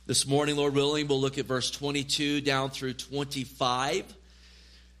This morning, Lord willing, we'll look at verse 22 down through 25.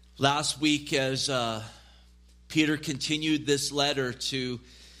 Last week, as Peter continued this letter to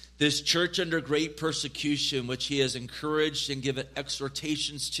this church under great persecution, which he has encouraged and given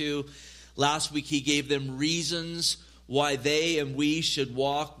exhortations to. Last week, he gave them reasons why they and we should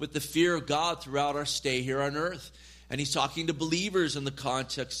walk with the fear of God throughout our stay here on earth. And he's talking to believers in the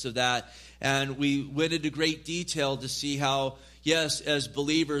context of that. And we went into great detail to see how, yes, as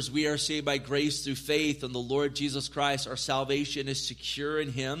believers, we are saved by grace through faith in the Lord Jesus Christ. Our salvation is secure in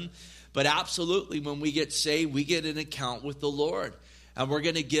him. But absolutely, when we get saved, we get an account with the Lord. And we're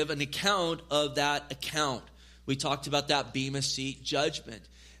going to give an account of that account. We talked about that Bema Seat judgment.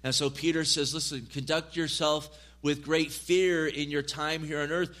 And so Peter says, listen, conduct yourself with great fear in your time here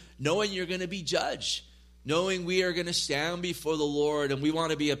on earth, knowing you're going to be judged. Knowing we are going to stand before the Lord, and we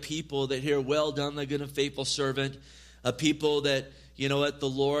want to be a people that hear, well done, thy good and faithful servant. A people that, you know what, the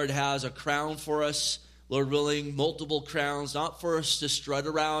Lord has a crown for us, Lord willing, multiple crowns, not for us to strut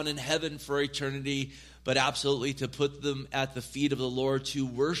around in heaven for eternity, but absolutely to put them at the feet of the Lord to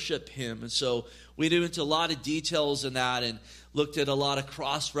worship him. And so we went into a lot of details in that and looked at a lot of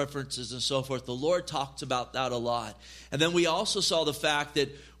cross references and so forth. The Lord talked about that a lot. And then we also saw the fact that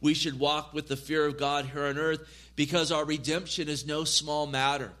we should walk with the fear of God here on earth because our redemption is no small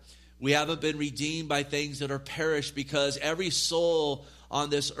matter. We haven't been redeemed by things that are perished because every soul on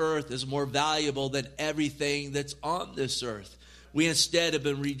this earth is more valuable than everything that's on this earth. We instead have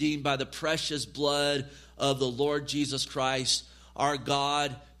been redeemed by the precious blood of the Lord Jesus Christ, our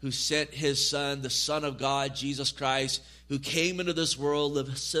God, who sent his Son, the Son of God, Jesus Christ, who came into this world,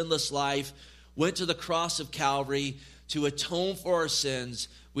 lived a sinless life, went to the cross of Calvary to atone for our sins.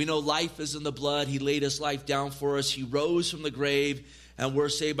 We know life is in the blood. He laid his life down for us. He rose from the grave, and we're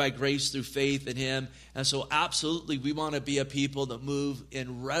saved by grace through faith in him. And so absolutely, we want to be a people that move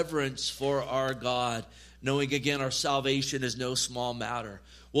in reverence for our God, knowing, again, our salvation is no small matter.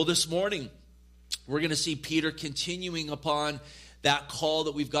 Well, this morning, we're going to see Peter continuing upon that call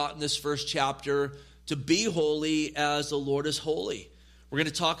that we've got in this first chapter to be holy as the Lord is holy. We're going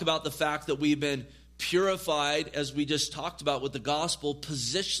to talk about the fact that we've been purified, as we just talked about with the gospel,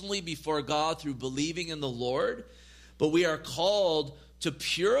 positionally before God through believing in the Lord. But we are called to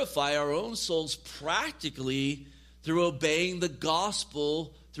purify our own souls practically through obeying the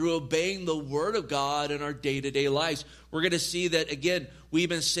gospel, through obeying the word of God in our day-to-day lives. We're going to see that, again, we've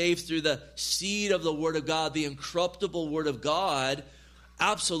been saved through the seed of the word of God, the incorruptible word of God,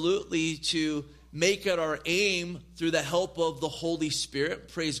 absolutely to make it our aim through the help of the Holy Spirit.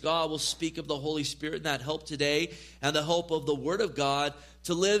 Praise God. We'll speak of the Holy Spirit and that help today, and the help of the word of God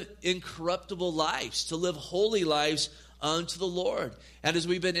to live incorruptible lives, to live holy lives unto the Lord. And as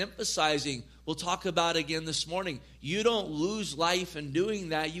we've been emphasizing, we'll talk about again this morning, you don't lose life in doing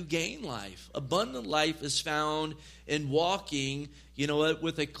that, you gain life. Abundant life is found in walking,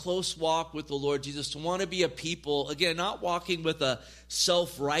 with a close walk with the Lord Jesus. To want to be a people, again, not walking with a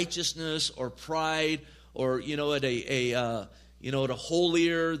self-righteousness or pride or, at a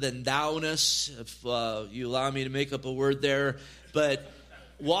holier than thou-ness, if you allow me to make up a word there, but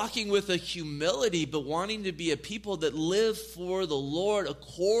walking with a humility, but wanting to be a people that live for the Lord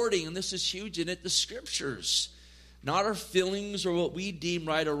according, and this is huge in it, the scriptures. Not our feelings or what we deem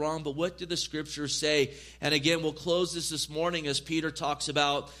right or wrong, but what do the scriptures say? And again, we'll close this morning as Peter talks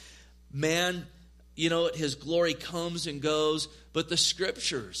about man, his glory comes and goes, but the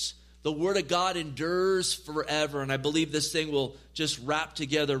scriptures, the word of God endures forever. And I believe this thing will just wrap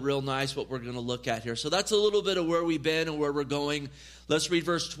together real nice what we're going to look at here. So that's a little bit of where we've been and where we're going. Let's read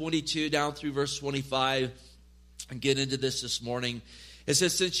verse 22 down through verse 25 and get into this morning. It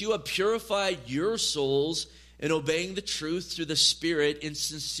says, since you have purified your souls in obeying the truth through the Spirit in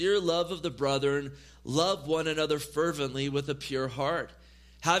sincere love of the brethren, love one another fervently with a pure heart,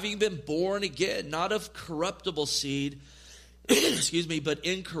 having been born again, not of corruptible seed, but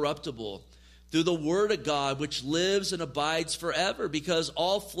incorruptible, through the word of God, which lives and abides forever, because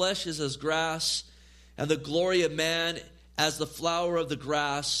all flesh is as grass, and the glory of man as the flower of the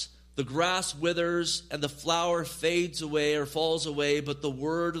grass. The grass withers, and the flower fades away or falls away, but the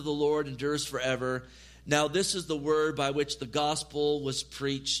word of the Lord endures forever. Now this is the word by which the gospel was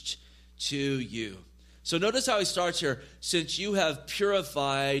preached to you. So notice how he starts here. Since you have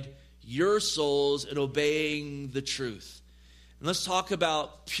purified your souls in obeying the truth. And let's talk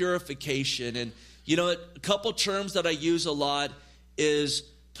about purification. And, a couple terms that I use a lot is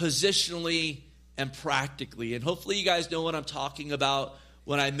positionally and practically. And hopefully you guys know what I'm talking about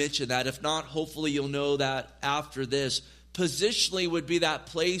when I mention that. If not, hopefully you'll know that after this. Positionally would be that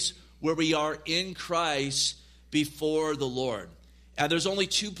place where we are in Christ before the Lord. And there's only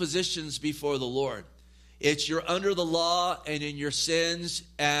two positions before the Lord. It's you're under the law and in your sins,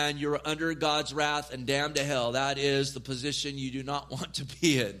 and you're under God's wrath and damned to hell. That is the position you do not want to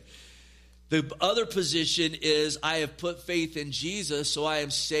be in. The other position is I have put faith in Jesus, so I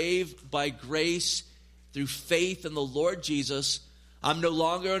am saved by grace through faith in the Lord Jesus. I'm no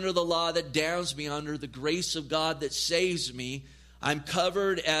longer under the law that damns me, under the grace of God that saves me. I'm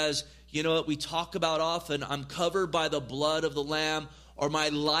covered, as you know what we talk about often, I'm covered by the blood of the Lamb, or my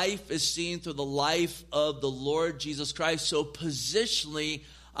life is seen through the life of the Lord Jesus Christ. So positionally,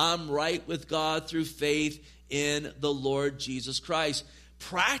 I'm right with God through faith in the Lord Jesus Christ.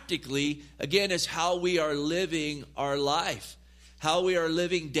 Practically, again, is how we are living our life, how we are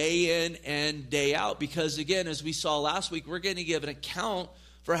living day in and day out. Because again, as we saw last week, we're going to give an account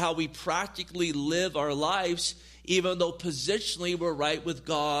for how we practically live our lives, even though positionally we're right with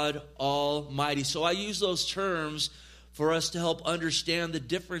God Almighty. So I use those terms for us to help understand the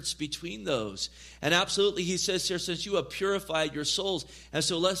difference between those. And absolutely, he says here, since you have purified your souls. And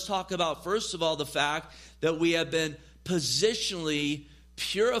so let's talk about, first of all, the fact that we have been positionally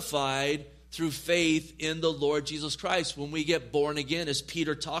purified through faith in the Lord Jesus Christ when we get born again, as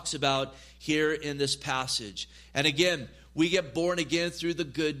Peter talks about here in this passage. And again, we get born again through the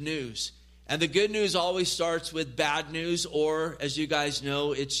good news. And the good news always starts with bad news, or as you guys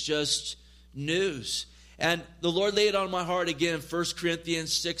know, it's just news. And the Lord laid on my heart again, 1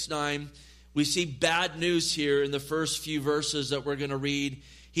 Corinthians 6:9. We see bad news here in the first few verses that we're going to read.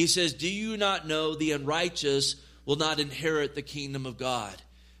 He says, do you not know the unrighteous will not inherit the kingdom of God?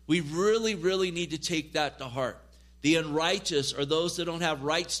 We really, really need to take that to heart. The unrighteous are those that don't have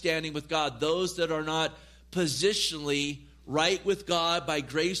right standing with God, those that are not positionally right with God by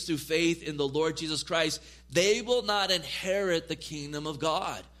grace through faith in the Lord Jesus Christ. They will not inherit the kingdom of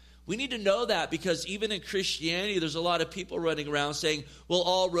God. We need to know that, because even in Christianity, there's a lot of people running around saying, well,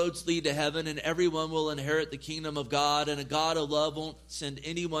 all roads lead to heaven and everyone will inherit the kingdom of God, and a God of love won't send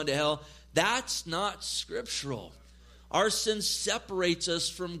anyone to hell. That's not scriptural. Our sin separates us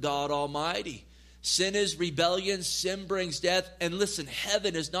from God Almighty. Sin is rebellion. Sin brings death. And listen,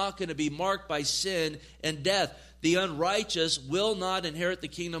 heaven is not going to be marked by sin and death. The unrighteous will not inherit the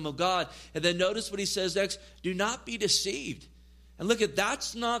kingdom of God. And then notice what he says next. Do not be deceived. And look at,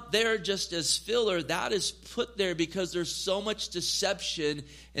 that's not there just as filler. That is put there because there's so much deception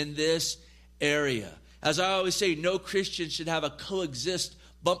in this area. As I always say, no Christian should have a coexist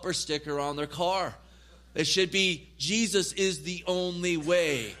bumper sticker on their car. It should be, Jesus is the only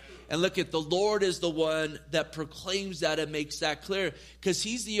way. And look at, the Lord is the one that proclaims that and makes that clear, because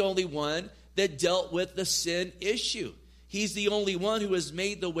he's the only one that dealt with the sin issue. He's the only one who has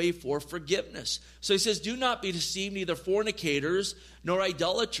made the way for forgiveness. So he says, do not be deceived, neither fornicators, nor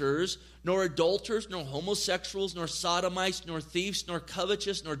idolaters, nor adulterers, nor homosexuals, nor sodomites, nor thieves, nor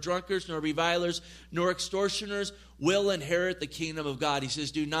covetous, nor drunkards, nor revilers, nor extortioners will inherit the kingdom of God. He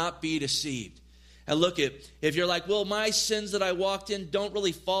says, do not be deceived. And look at, if you're like, well, my sins that I walked in don't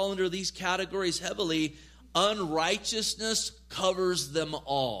really fall under these categories heavily, unrighteousness covers them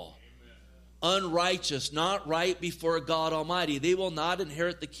all. Unrighteous, not right before God Almighty. They will not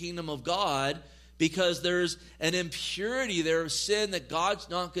inherit the kingdom of God, because there's an impurity there of sin that God's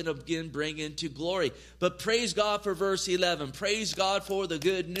not going to again bring into glory. But praise God for verse 11. Praise God for the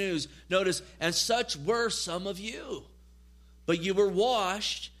good news. Notice, and such were some of you. But you were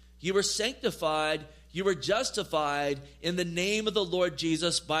washed, you were sanctified, you were justified in the name of the Lord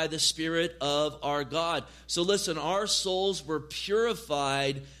Jesus by the Spirit of our God. So listen, our souls were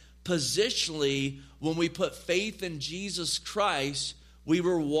purified positionally when we put faith in Jesus Christ. We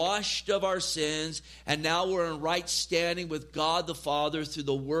were washed of our sins, and now we're in right standing with God the Father through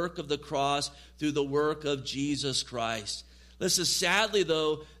the work of the cross, through the work of Jesus Christ. Listen, sadly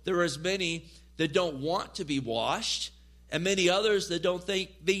though, there are as many that don't want to be washed, and many others that don't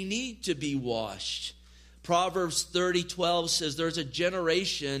think they need to be washed. Proverbs 30:12 says, there's a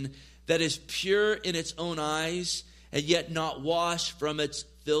generation that is pure in its own eyes, and yet not washed from its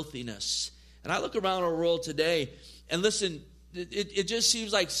filthiness. And I look around our world today, and listen, it just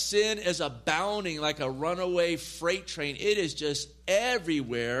seems like sin is abounding like a runaway freight train. It is just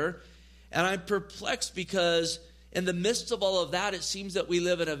everywhere. And I'm perplexed because in the midst of all of that, it seems that we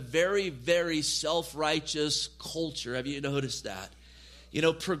live in a very, very self-righteous culture. Have you noticed that? You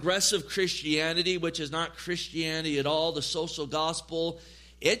know, progressive Christianity, which is not Christianity at all, the social gospel,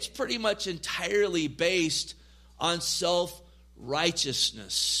 it's pretty much entirely based on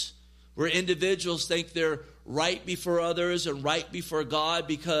self-righteousness, where individuals think they're right before others and right before God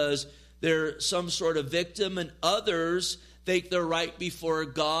because they're some sort of victim, and others think they're right before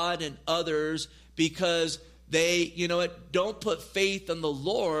God and others because they, don't put faith in the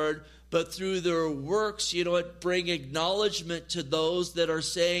Lord, but through their works, bring acknowledgement to those that are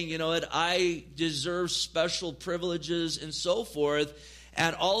saying, I deserve special privileges and so forth.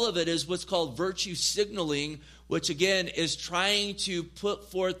 And all of it is what's called virtue signaling, which again is trying to put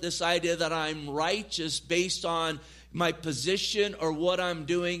forth this idea that I'm righteous based on my position or what I'm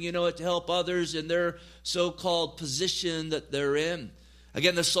doing, to help others in their so-called position that they're in.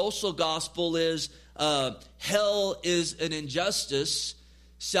 Again, the social gospel is hell is an injustice.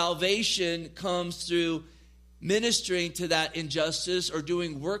 Salvation comes through ministering to that injustice or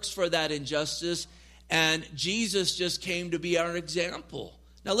doing works for that injustice. And Jesus just came to be our example.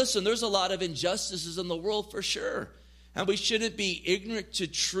 Now listen, there's a lot of injustices in the world for sure. And we shouldn't be ignorant to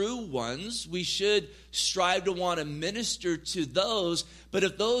true ones. We should strive to want to minister to those. But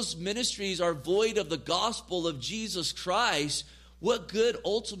if those ministries are void of the gospel of Jesus Christ, what good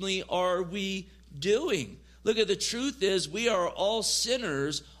ultimately are we doing? Look, the truth is we are all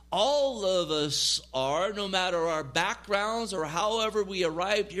sinners. All of us are, no matter our backgrounds or however we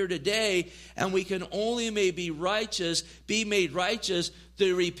arrived here today, and we can only be made righteous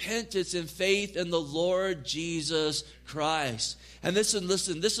through repentance and faith in the Lord Jesus Christ. And listen,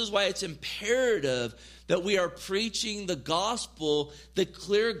 this is why it's imperative that we are preaching the gospel, the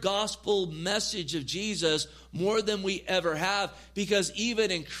clear gospel message of Jesus more than we ever have, because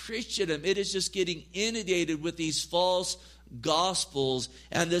even in Christendom, it is just getting inundated with these false gospels,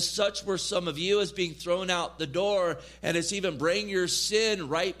 and this such were some of you as being thrown out the door, and it's even bring your sin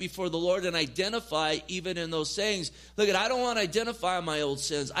right before the Lord and identify even in those things. Look, I don't want to identify my old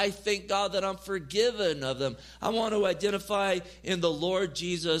sins. I thank God that I'm forgiven of them. I want to identify in the Lord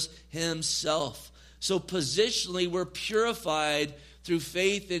Jesus himself. So positionally, we're purified through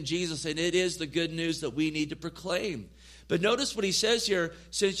faith in Jesus, and it is the good news that we need to proclaim. But notice what he says here,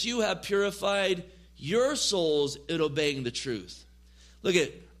 since you have purified your souls in obeying the truth. Look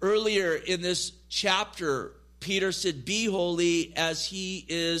at earlier in this chapter, Peter said, be holy as he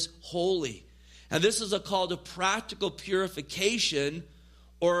is holy. And this is a call to practical purification,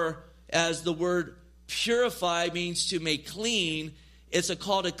 or as the word purify means to make clean, it's a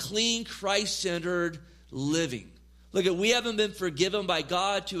call to clean, Christ-centered living. Look, we haven't been forgiven by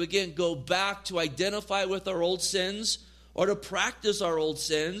God to, again, go back to identify with our old sins or to practice our old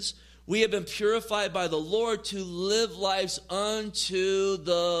sins. We have been purified by the Lord to live lives unto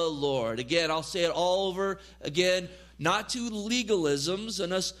the Lord. Again, I'll say it all over again, not to legalisms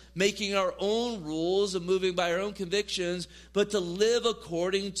and us making our own rules and moving by our own convictions, but to live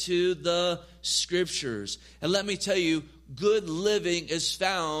according to the Scriptures. And let me tell you, good living is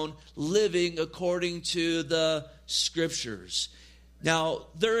found living according to the Scriptures. Now,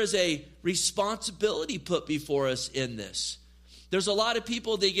 there is a responsibility put before us in this. There's a lot of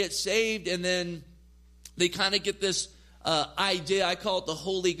people, they get saved and then they kind of get this idea, I call it the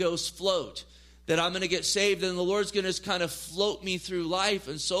Holy Ghost float, that I'm going to get saved and the Lord's going to kind of float me through life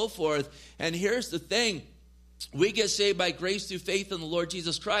and so forth. And here's the thing. We get saved by grace through faith in the Lord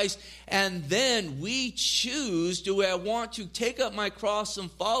Jesus Christ, and then we choose, do I want to take up my cross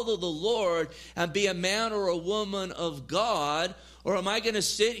and follow the Lord and be a man or a woman of God, or am I going to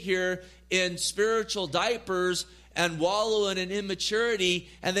sit here in spiritual diapers and wallow in an immaturity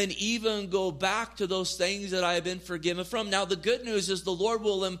and then even go back to those things that I have been forgiven from? Now, the good news is the Lord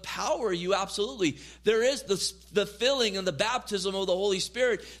will empower you, absolutely. There is the filling and the baptism of the Holy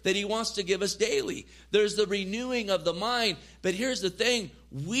Spirit that he wants to give us daily. There's the renewing of the mind. But here's the thing.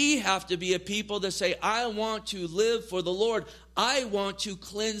 We have to be a people that say, I want to live for the Lord. I want to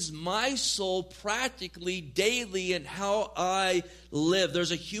cleanse my soul practically daily in how I live.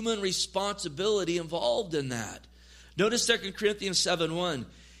 There's a human responsibility involved in that. Notice 2 Corinthians 7:1.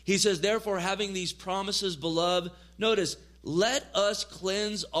 He says, therefore, having these promises, beloved, notice, let us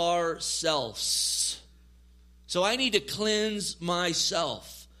cleanse ourselves. So I need to cleanse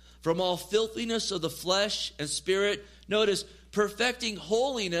myself from all filthiness of the flesh and spirit. Notice, perfecting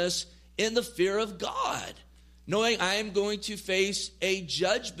holiness in the fear of God, knowing I am going to face a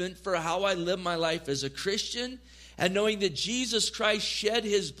judgment for how I live my life as a Christian, and knowing that Jesus Christ shed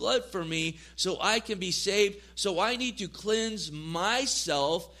his blood for me so I can be saved. So I need to cleanse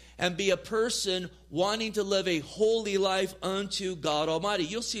myself and be a person wanting to live a holy life unto God Almighty.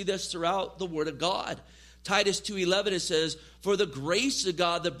 You'll see this throughout the Word of God. Titus 2:11, it says, for the grace of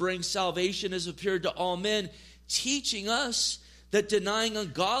God that brings salvation has appeared to all men, teaching us that denying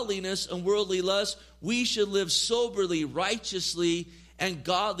ungodliness and worldly lust, we should live soberly, righteously, and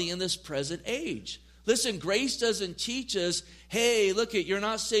godly in this present age. Listen, grace doesn't teach us, hey, look, you're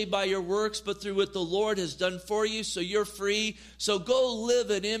not saved by your works, but through what the Lord has done for you, so you're free. So go live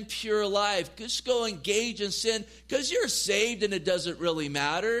an impure life. Just go engage in sin because you're saved and it doesn't really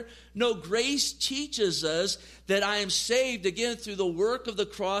matter. No, grace teaches us that I am saved, again, through the work of the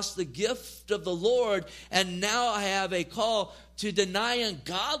cross, the gift of the Lord, and now I have a call to deny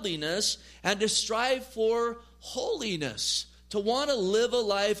ungodliness and to strive for holiness, to want to live a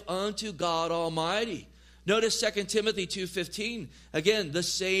life unto God Almighty. Notice 2 Timothy 2:15. Again, the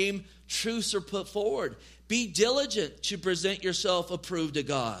same truths are put forward. Be diligent to present yourself approved to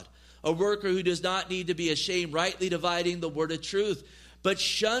God, a worker who does not need to be ashamed, rightly dividing the word of truth. But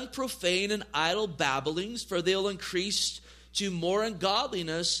shun profane and idle babblings, for they'll increase to more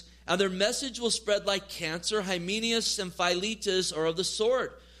ungodliness, and their message will spread like cancer. Hymenaeus and Philetus are of the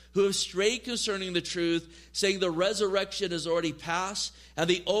sort, who have strayed concerning the truth, saying the resurrection is already past, and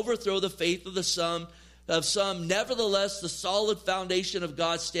they overthrow the faith of some. Nevertheless, the solid foundation of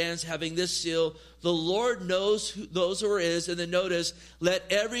God stands, having this seal: the Lord knows those who are his. And then notice, let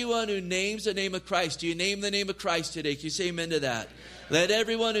everyone who names the name of Christ. Do you name the name of Christ today? Can you say amen to that? Let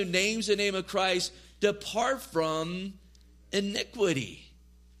everyone who names the name of Christ depart from iniquity.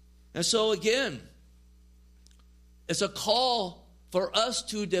 And so again, it's a call for us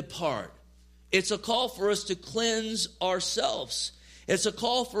to depart. It's a call for us to cleanse ourselves. It's a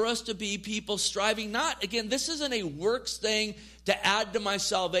call for us to be people striving not, again, this isn't a works thing to add to my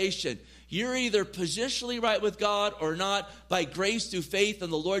salvation. You're either positionally right with God or not by grace through faith in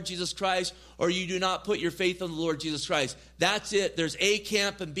the Lord Jesus Christ, or you do not put your faith in the Lord Jesus Christ. That's it. There's A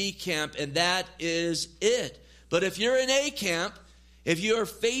camp and B camp, and that is it. But if you're in A camp, if your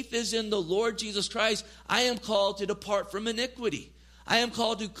faith is in the Lord Jesus Christ, I am called to depart from iniquity. I am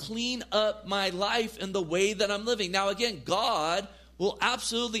called to clean up my life in the way that I'm living. Now again, God will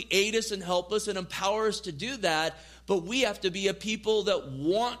absolutely aid us and help us and empower us to do that, but we have to be a people that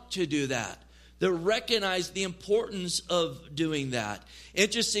want to do that, that recognize the importance of doing that.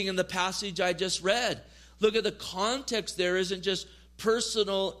 Interesting, in the passage I just read, look at the context. There isn't just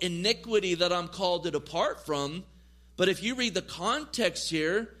personal iniquity that I'm called to depart from, but if you read the context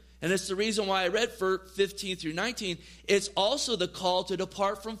here, and it's the reason why I read 15 through 19, it's also the call to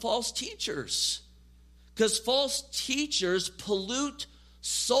depart from false teachers. Because false teachers pollute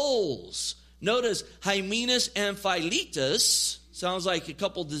souls. Notice Hymenaeus and Philetus, sounds like a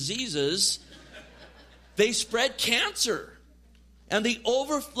couple diseases. They spread cancer. And they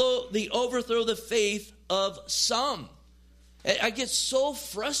overthrow the faith of some. I get so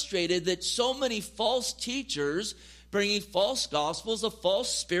frustrated that so many false teachers bringing false gospels, a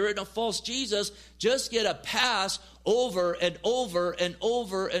false spirit, a false Jesus, just get a pass over and over and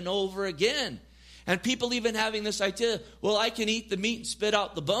over and over again. And people even having this idea, well, I can eat the meat and spit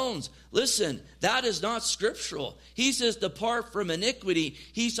out the bones. Listen, that is not scriptural. He says, depart from iniquity.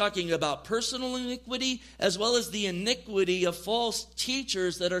 He's talking about personal iniquity as well as the iniquity of false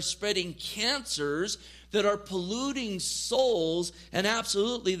teachers that are spreading cancers, that are polluting souls, and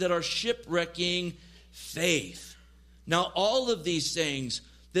absolutely that are shipwrecking faith. Now, all of these things,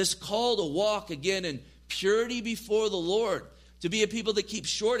 this call to walk again in purity before the Lord, to be a people that keep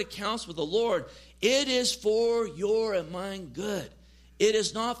short accounts with the Lord, it is for your and mine good. It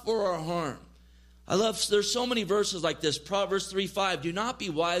is not for our harm. There's so many verses like this. Proverbs 3:5, do not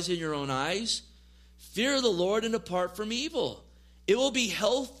be wise in your own eyes. Fear the Lord and depart from evil. It will be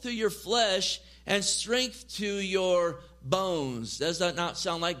health to your flesh and strength to your bones. Does that not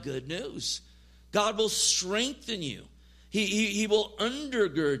sound like good news? God will strengthen you. He will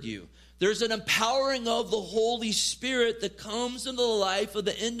undergird you. There's an empowering of the Holy Spirit that comes into the life of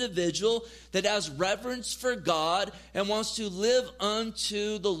the individual that has reverence for God and wants to live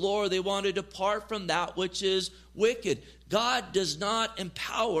unto the Lord. They want to depart from that which is wicked. God does not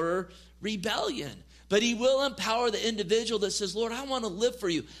empower rebellion, but he will empower the individual that says, Lord, I want to live for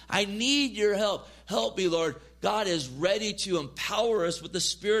you. I need your help. Help me, Lord. God is ready to empower us with the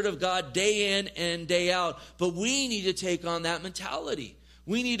Spirit of God day in and day out, but we need to take on that mentality.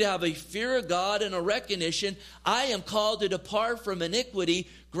 We need to have a fear of God and a recognition. I am called to depart from iniquity.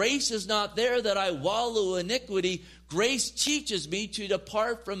 Grace is not there that I wallow in iniquity. Grace teaches me to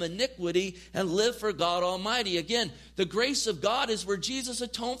depart from iniquity and live for God Almighty. Again, the grace of God is where Jesus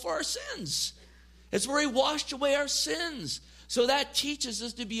atoned for our sins. It's where he washed away our sins. So that teaches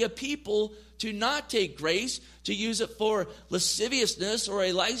us to be a people to not take grace, to use it for lasciviousness or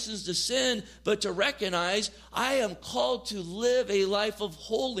a license to sin, but to recognize I am called to live a life of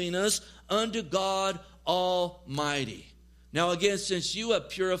holiness unto God Almighty. Now again, since you have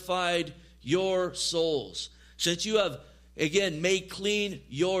purified your souls, since you have, again, made clean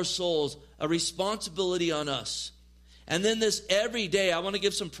your souls, a responsibility on us. And then this every day, I want to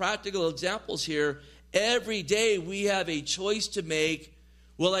give some practical examples here. Every day we have a choice to make.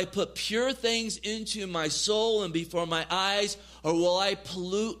 Will I put pure things into my soul and before my eyes, or will I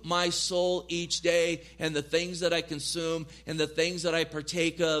pollute my soul each day and the things that I consume and the things that I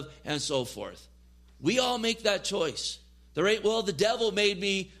partake of and so forth? We all make that choice. The devil made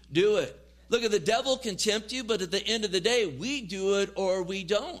me do it. Look, the devil can tempt you, but at the end of the day, we do it or we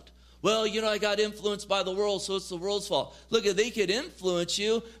don't. Well, I got influenced by the world, so it's the world's fault. Look, they could influence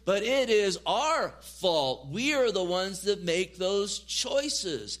you, but it is our fault. We are the ones that make those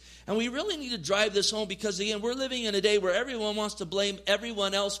choices. And we really need to drive this home because, again, we're living in a day where everyone wants to blame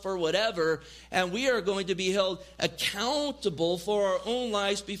everyone else for whatever, and we are going to be held accountable for our own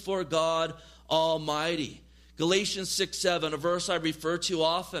lives before God Almighty. Galatians 6:7, a verse I refer to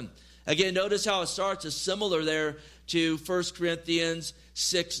often. Again, notice how it starts. It's similar there to 1 Corinthians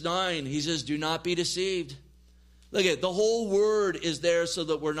 6:9. He says, do not be deceived. Look at the whole word is there so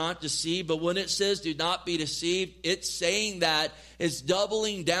that we're not deceived. But when it says do not be deceived, it's saying that it's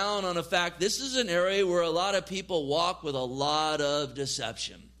doubling down on a fact. This is an area where a lot of people walk with a lot of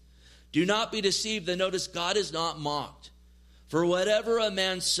deception. Do not be deceived. Then notice God is not mocked. For whatever a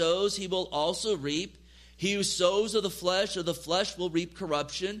man sows, he will also reap. He who sows of the flesh will reap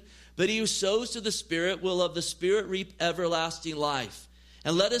corruption. But he who sows to the Spirit will of the Spirit reap everlasting life.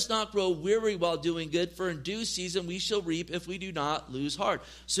 And let us not grow weary while doing good, for in due season we shall reap if we do not lose heart.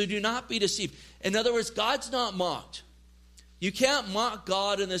 So do not be deceived. In other words, God's not mocked. You can't mock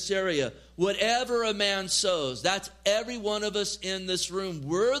God in this area. Whatever a man sows, that's every one of us in this room.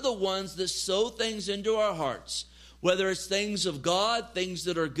 We're the ones that sow things into our hearts. Whether it's things of God, things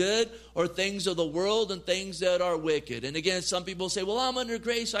that are good, or things of the world and things that are wicked. And again, some people say, well, I'm under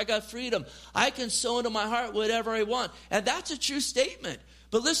grace, I got freedom. I can sow into my heart whatever I want. And that's a true statement.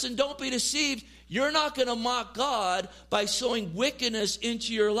 But listen, don't be deceived. You're not going to mock God by sowing wickedness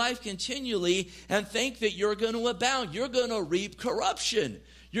into your life continually and think that you're going to abound. You're going to reap corruption.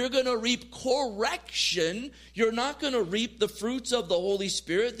 You're going to reap correction. You're not going to reap the fruits of the Holy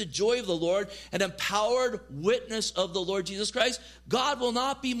Spirit, the joy of the Lord, an empowered witness of the Lord Jesus Christ. God will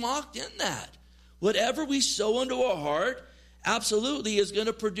not be mocked in that. Whatever we sow into our heart absolutely is going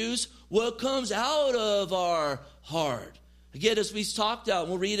to produce what comes out of our heart. Again, as we talked out,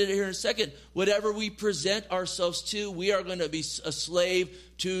 we'll read it here in a second, whatever we present ourselves to, we are going to be a slave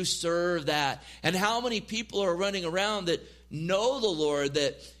to serve that. And how many people are running around that know the Lord,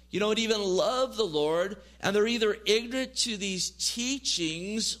 that, and even love the Lord, and they're either ignorant to these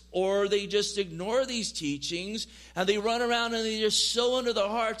teachings or they just ignore these teachings, and they run around and they just sow into their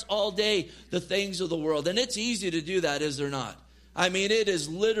hearts all day the things of the world. And it's easy to do that, is there not? I mean, it is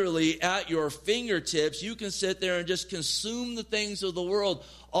literally at your fingertips. You can sit there and just consume the things of the world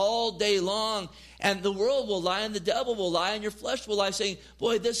all day long. And the world will lie and the devil will lie and your flesh will lie saying,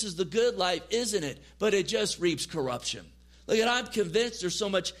 boy, this is the good life, isn't it? But it just reaps corruption. Look, and I'm convinced there's so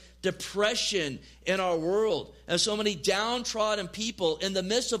much depression in our world and so many downtrodden people in the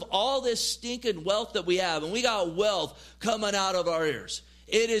midst of all this stinking wealth that we have. And we got wealth coming out of our ears.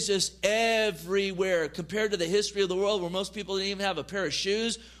 It is just everywhere. Compared to the history of the world where most people didn't even have a pair of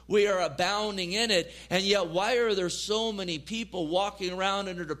shoes, we are abounding in it. And yet, why are there so many people walking around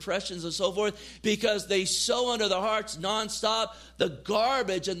under depressions and so forth? Because they sow into their hearts nonstop the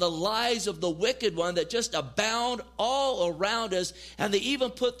garbage and the lies of the wicked one that just abound all around us. And they even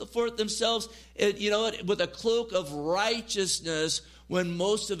put forth themselves, with a cloak of righteousness when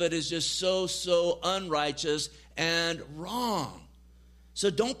most of it is just so unrighteous and wrong. So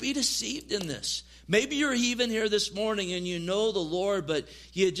don't be deceived in this. Maybe you're even here this morning and you know the Lord, but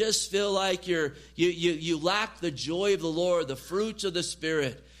you just feel like you lack the joy of the Lord, the fruits of the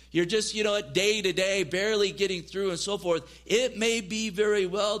Spirit. You're just, day to day, barely getting through and so forth. It may be very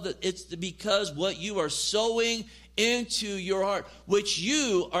well that it's because what you are sowing into your heart, which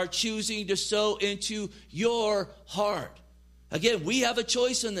you are choosing to sow into your heart. Again, we have a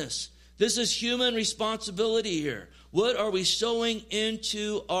choice in this. This is human responsibility here. What are we sowing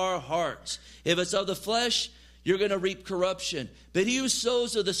into our hearts? If it's of the flesh, you're going to reap corruption. But he who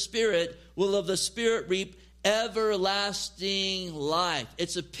sows of the Spirit will of the Spirit reap everlasting life.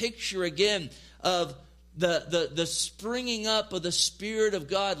 It's a picture, again, of the springing up of the Spirit of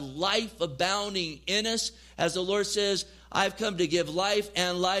God, life abounding in us. As the Lord says, I've come to give life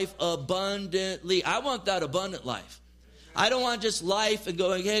and life abundantly. I want that abundant life. I don't want just life and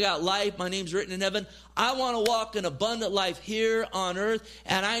going, hey, I got life, my name's written in heaven. I want to walk an abundant life here on earth,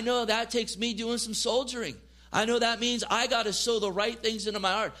 and I know that takes me doing some soldiering. I know that means I got to sow the right things into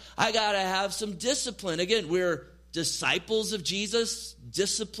my heart. I got to have some discipline. Again, we're disciples of Jesus,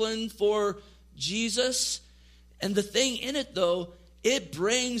 disciplined for Jesus. And the thing in it, though, it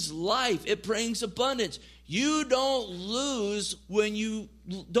brings life. It brings abundance. You don't lose when you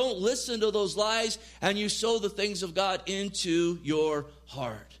don't listen to those lies and you sow the things of God into your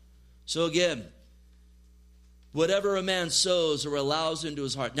heart. So again, whatever a man sows or allows into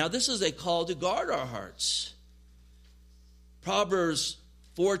his heart. Now, this is a call to guard our hearts. Proverbs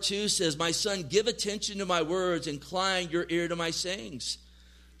 4:2 says, "My son, give attention to my words, incline your ear to my sayings.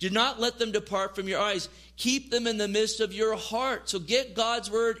 Do not let them depart from your eyes. Keep them in the midst of your heart." So get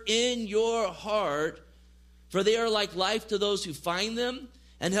God's word in your heart, for they are like life to those who find them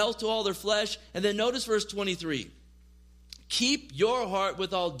and health to all their flesh. And then notice verse 23. "Keep your heart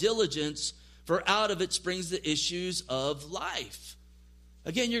with all diligence, for out of it springs the issues of life."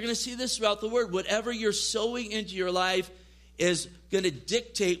 Again, you're going to see this throughout the word. Whatever you're sowing into your life is going to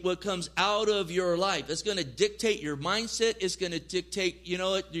dictate what comes out of your life. It's going to dictate your mindset. It's going to dictate,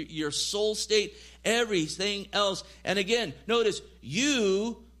 your soul state, everything else. And again, notice,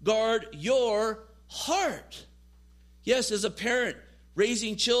 you guard your heart. Yes, as a parent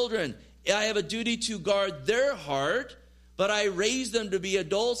raising children, I have a duty to guard their heart, but I raise them to be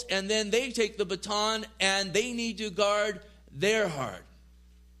adults, and then they take the baton and they need to guard their heart.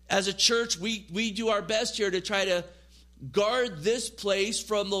 As a church, we do our best here to try to guard this place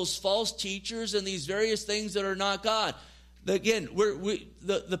from those false teachers and these various things that are not God. Again,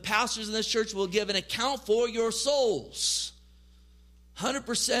 the pastors in this church will give an account for your souls.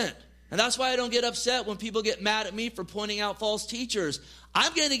 100%. And that's why I don't get upset when people get mad at me for pointing out false teachers.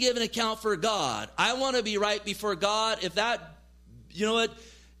 I'm going to give an account for God. I want to be right before God. If that,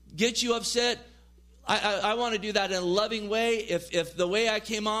 gets you upset, I want to do that in a loving way. If the way I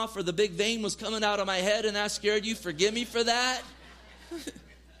came off or the big vein was coming out of my head and that scared you, forgive me for that.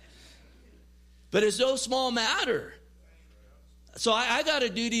 But it's no small matter. So I got a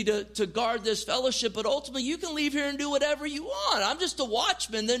duty to guard this fellowship, but ultimately you can leave here and do whatever you want. I'm just a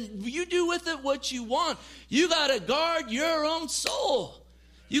watchman. Then you do with it what you want. You got to guard your own soul.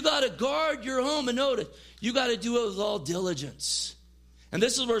 You got to guard your home. And notice, you got to do it with all diligence. And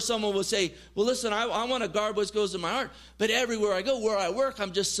this is where someone will say, well, listen, I want to guard what goes in my heart. But everywhere I go, where I work,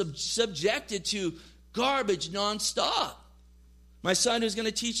 I'm just subjected to garbage nonstop. My son who's going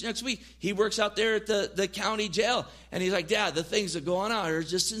to teach next week, he works out there at the county jail. And he's like, Dad, the things that go on out here are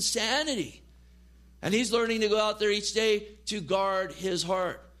just insanity. And he's learning to go out there each day to guard his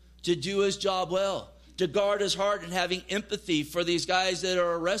heart, to do his job well, to guard his heart and having empathy for these guys that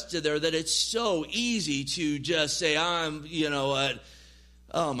are arrested there, that it's so easy to just say,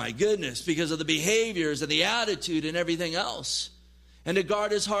 oh my goodness, because of the behaviors and the attitude and everything else. And to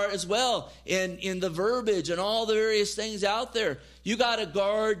guard his heart as well in the verbiage and all the various things out there. You got to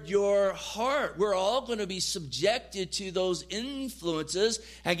guard your heart. We're all going to be subjected to those influences.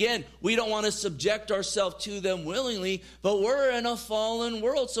 Again, we don't want to subject ourselves to them willingly, but we're in a fallen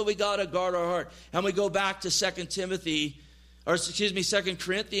world, so we got to guard our heart. And we go back to 2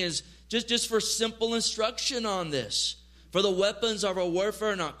 Corinthians, just for simple instruction on this. For the weapons of our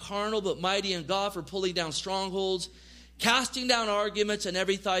warfare are not carnal, but mighty in God for pulling down strongholds, casting down arguments and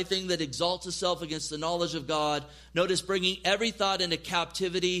every thing that exalts itself against the knowledge of God. Notice, bringing every thought into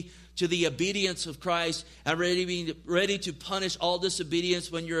captivity to the obedience of Christ, and ready to punish all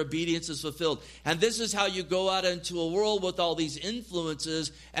disobedience when your obedience is fulfilled. And this is how you go out into a world with all these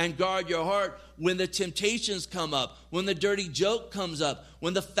influences and guard your heart when the temptations come up, when the dirty joke comes up,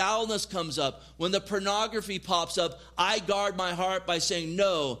 when the foulness comes up, when the pornography pops up. I guard my heart by saying,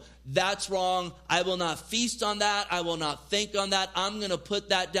 no, that's wrong. I will not feast on that. I will not think on that. I'm going to put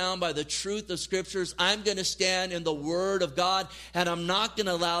that down by the truth of Scriptures. I'm going to stand in the Word of God, and I'm not going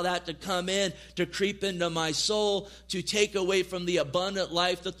to allow that to come in, to creep into my soul, to take away from the abundant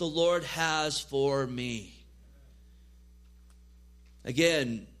life that the Lord has for me.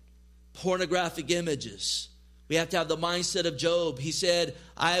 Again, pornographic images. We have to have the mindset of Job. He said,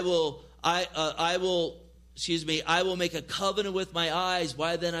 I will make a covenant with my eyes.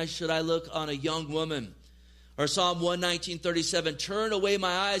 Why then should I look on a young woman? Or Psalm 119:37, turn away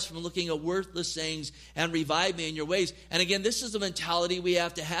my eyes from looking at worthless things and revive me in your ways. And again, this is the mentality we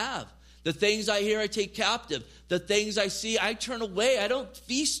have to have. The things I hear, I take captive. The things I see, I turn away. I don't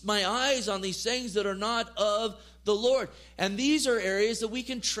feast my eyes on these things that are not of the Lord. And these are areas that we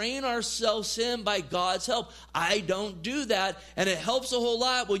can train ourselves in by God's help. I don't do that, and it helps a whole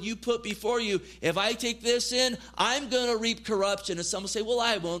lot when you put before you, if I take this in, I'm going to reap corruption. And some will say, well,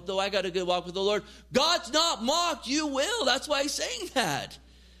 I won't, though I got a good walk with the Lord. God's not mocked. You will. That's why he's saying that.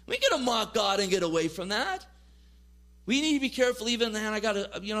 We ain't going to mock God and get away from that. We need to be careful. Even, man,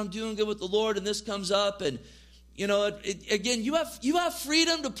 I'm doing good with the Lord, and this comes up, and Again, you have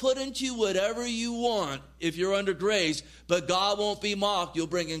freedom to put into whatever you want if you're under grace, but God won't be mocked. You'll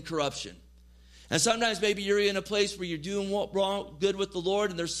bring in corruption. And sometimes maybe you're in a place where you're doing good with the Lord,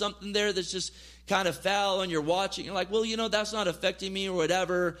 and there's something there that's just kind of foul, and you're watching. You're like, well, that's not affecting me or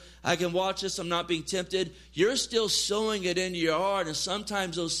whatever. I can watch this. I'm not being tempted. You're still sowing it into your heart, and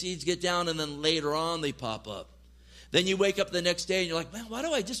sometimes those seeds get down, and then later on they pop up. Then you wake up the next day, and you're like, man, why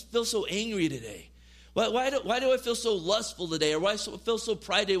do I just feel so angry today? Why do I feel so lustful today? Or why do I feel so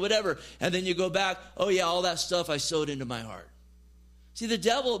pridey, whatever? And then you go back, oh yeah, all that stuff I sowed into my heart. See, the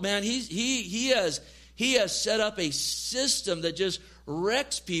devil, man, he has set up a system that just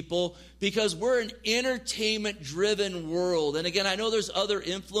wrecks people because we're an entertainment-driven world. And again, I know there's other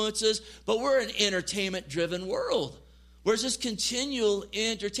influences, but we're an entertainment-driven world. We're just continual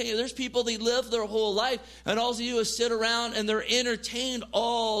entertainment. There's people, they live their whole life, and all they do is sit around, and they're entertained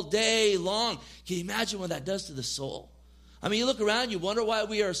all day long. Can you imagine what that does to the soul? I mean, you look around, you wonder why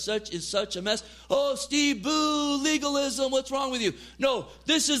we are in such a mess. Oh, Steve, boo, legalism, what's wrong with you? No,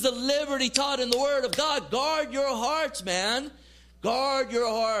 this is the liberty taught in the Word of God. Guard your hearts, man. Guard your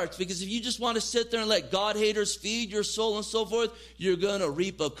hearts, because if you just want to sit there and let God-haters feed your soul and so forth, you're going to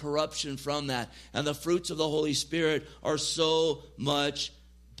reap a corruption from that. And the fruits of the Holy Spirit are so much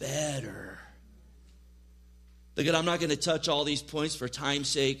better. Again, I'm not going to touch all these points for time's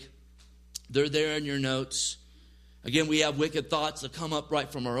sake. They're there in your notes. Again, we have wicked thoughts that come up right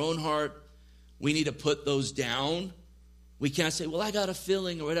from our own heart. We need to put those down. We can't say, well, I got a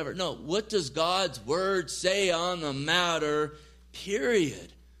feeling or whatever. No, what does God's word say on the matter?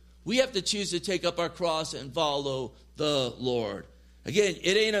 Period. We have to choose to take up our cross and follow the Lord. Again,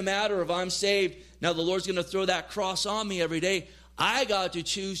 it ain't a matter of I'm saved. Now the Lord's going to throw that cross on me every day. I got to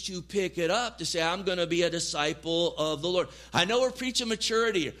choose to pick it up to say I'm going to be a disciple of the Lord. I know we're preaching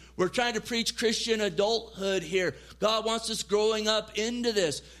maturity. We're trying to preach Christian adulthood here. God wants us growing up into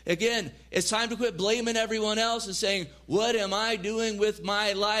this. Again, it's time to quit blaming everyone else and saying, what am I doing with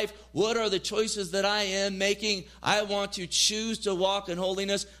my life? What are the choices that I am making? I want to choose to walk in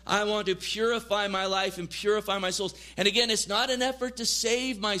holiness. I want to purify my life and purify my souls. And again, it's not an effort to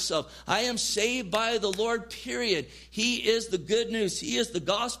save myself. I am saved by the Lord, period. He is the good news. He is the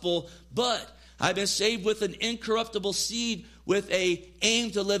gospel, but I've been saved with an incorruptible seed, with a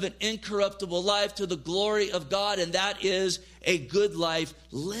aim to live an incorruptible life to the glory of God, and that is a good life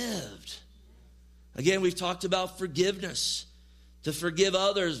lived. Again, we've talked about forgiveness, to forgive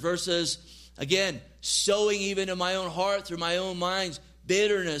others versus, again, sowing even in my own heart through my own minds,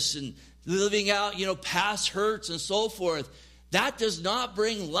 bitterness and living out, past hurts and so forth. That does not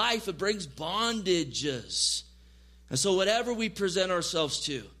bring life. It brings bondages. And so whatever we present ourselves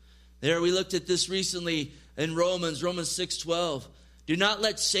to, there we looked at this recently in Romans 6:12. Do not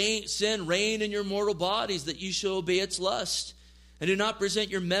let sin reign in your mortal bodies, that you shall obey its lust. And do not present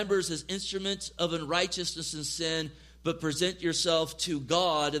your members as instruments of unrighteousness and sin, but present yourself to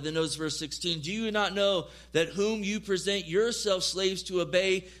God. And then notice verse 16. Do you not know that whom you present yourselves slaves to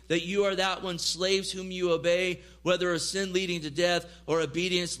obey, that you are that one slaves whom you obey, whether of sin leading to death or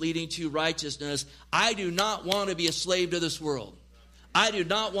obedience leading to righteousness? I do not want to be a slave to this world. I do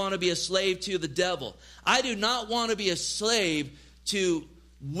not want to be a slave to the devil. I do not want to be a slave to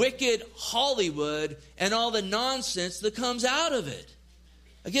wicked Hollywood and all the nonsense that comes out of it.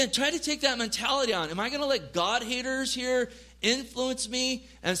 Again, try to take that mentality on. Am I going to let God-haters here influence me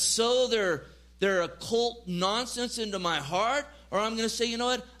and sow their occult nonsense into my heart? Or I'm going to say, you know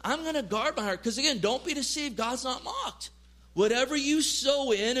what? I'm going to guard my heart. Because again, don't be deceived. God's not mocked. Whatever you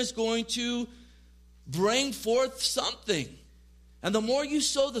sow in is going to bring forth something. And the more you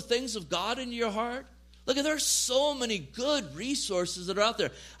sow the things of God into your heart, look, there are so many good resources that are out there.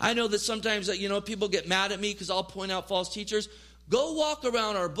 I know that sometimes people get mad at me because I'll point out false teachers. Go walk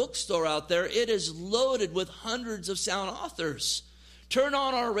around our bookstore out there. It is loaded with hundreds of sound authors. Turn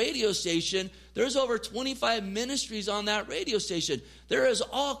on our radio station. There's over 25 ministries on that radio station. There is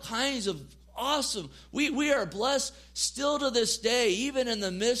all kinds of awesome. We are blessed still to this day, even in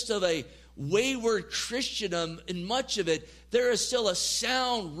the midst of a wayward Christendom, in much of it, there is still a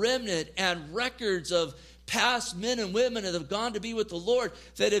sound remnant and records of past men and women that have gone to be with the Lord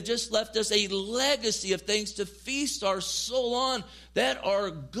that have just left us a legacy of things to feast our soul on that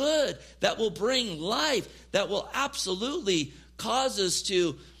are good, that will bring life, that will absolutely cause us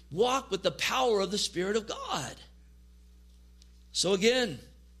to walk with the power of the Spirit of God. So again,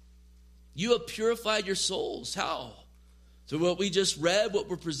 you have purified your souls. How? Through what we just read, what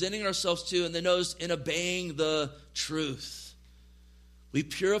we're presenting ourselves to, and then notice in obeying the truth. We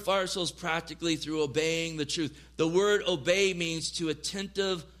purify ourselves practically through obeying the truth. The word obey means to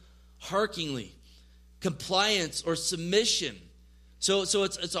attentive hearkeningly. compliance or submission. So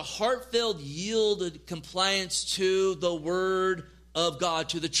it's a heart-filled, yielded compliance to the Word of God,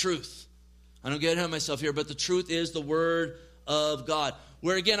 to the truth. I don't get ahead of myself here, but the truth is the Word of God.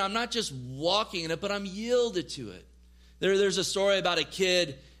 Where again, I'm not just walking in it, but I'm yielded to it. There's a story about a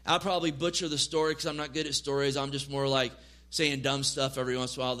kid. I'll probably butcher the story because I'm not good at stories. I'm just more like saying dumb stuff every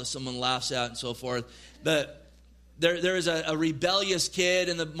once in a while that someone laughs at and so forth. But there is a rebellious kid,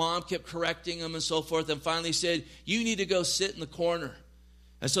 and the mom kept correcting him and so forth, and finally said, you need to go sit in the corner.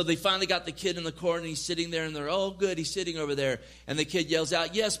 And so they finally got the kid in the corner, and he's sitting there, and they're, oh, good, he's sitting over there. And the kid yells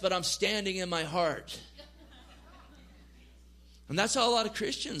out, yes, but I'm standing in my heart. And that's how a lot of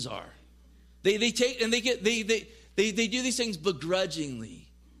Christians are. They take, and they do these things begrudgingly.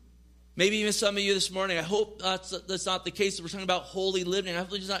 Maybe even some of you this morning, I hope that's not the case. We're talking about holy living. I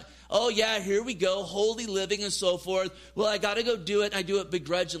hope it's not, oh yeah, here we go, holy living and so forth. Well, I got to go do it, and I do it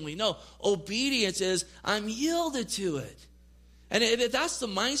begrudgingly. No, obedience is I'm yielded to it. And if that's the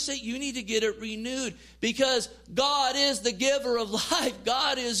mindset, you need to get it renewed, because God is the giver of life.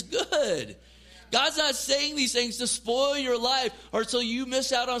 God is good. God's not saying these things to spoil your life or so you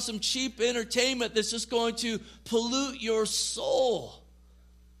miss out on some cheap entertainment that's just going to pollute your soul.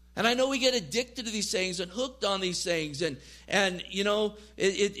 And I know we get addicted to these things and hooked on these things. And you know,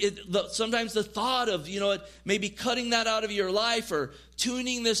 sometimes the thought of, you know, maybe cutting that out of your life or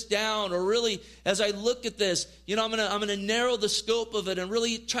tuning this down, or really, as I look at this, you know, I'm gonna narrow the scope of it and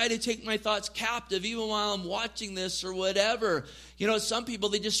really try to take my thoughts captive even while I'm watching this or whatever. You know, some people,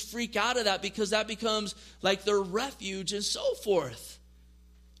 they just freak out of that because that becomes like their refuge and so forth.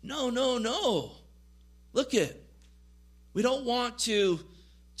 No. Look it. We don't want to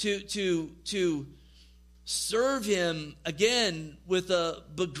serve him again with a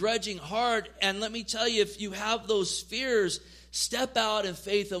begrudging heart. And let me tell you, if you have those fears, step out in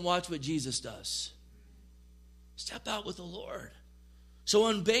faith and watch what Jesus does. Step out with the Lord. So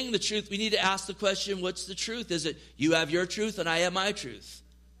in obeying the truth, we need to ask the question, what's the truth? Is it you have your truth and I have my truth?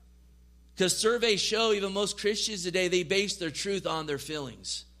 Because surveys show even most Christians today, they base their truth on their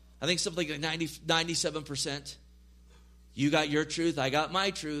feelings. I think something like 97%. You got your truth, I got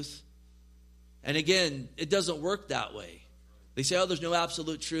my truth. And again, it doesn't work that way. They say, oh, there's no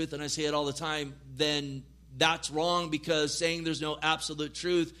absolute truth, and I say it all the time. Then that's wrong, because saying there's no absolute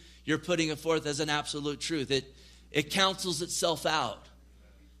truth, you're putting it forth as an absolute truth. It cancels itself out.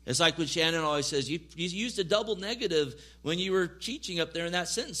 It's like when Shannon always says, you used a double negative when you were teaching up there in that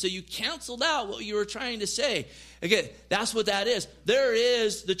sentence. So you canceled out what you were trying to say. Again, that's what that is. There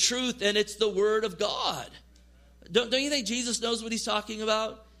is the truth, and it's the Word of God. Don't you think Jesus knows what he's talking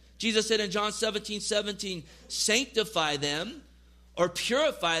about? Jesus said in John 17:17, sanctify them or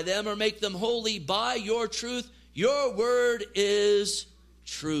purify them or make them holy by your truth. Your word is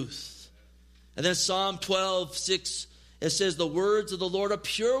truth. And then Psalm 12:6, it says, the words of the Lord are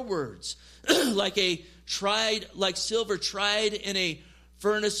pure words, like silver tried in a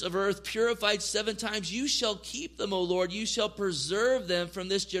furnace of earth, purified 7 times. You shall keep them, O Lord. You shall preserve them from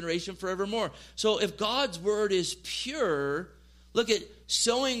this generation forevermore. So if God's word is pure, look at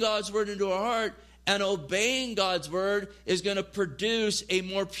sowing God's word into our heart and obeying God's word is going to produce a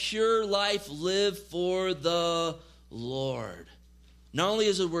more pure life lived for the Lord. Not only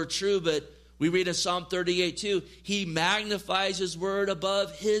is the word true, but we read in Psalm 38 too, he magnifies his word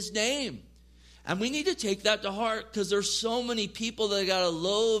above his name. And we need to take that to heart, because there's so many people that got a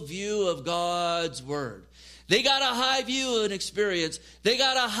low view of God's word. They got a high view of an experience. They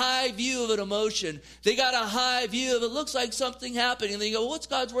got a high view of an emotion. They got a high view of it looks like something happening. And they go, what's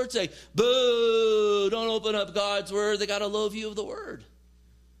God's word say? Boo, don't open up God's word. They got a low view of the word.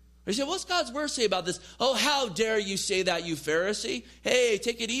 They say, what's God's word say about this? Oh, how dare you say that, you Pharisee? Hey,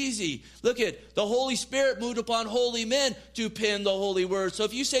 take it easy. Look at the Holy Spirit moved upon holy men to pen the holy word. So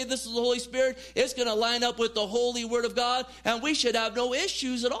if you say this is the Holy Spirit, it's going to line up with the holy word of God, and we should have no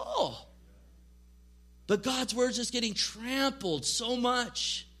issues at all. But God's word is just getting trampled so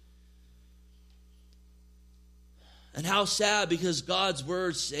much. And how sad, because God's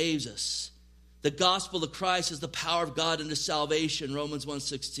word saves us. The gospel of Christ is the power of God into salvation, Romans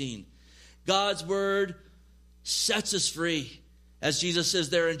 1:16. God's word sets us free. As Jesus says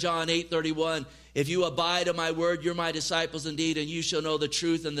there in John 8:31, if you abide in my word, you're my disciples indeed, and you shall know the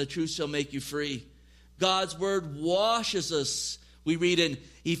truth, and the truth shall make you free. God's word washes us. We read in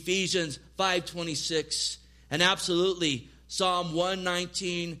Ephesians 5:26. And absolutely, Psalm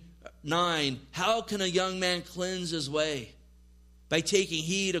 119:9, how can a young man cleanse his way? By taking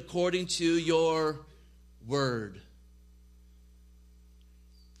heed according to your word.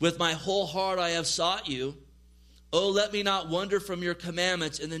 With my whole heart I have sought you. Oh, let me not wander from your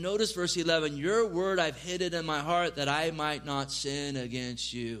commandments. And then notice verse 11, your word I've hidden in my heart that I might not sin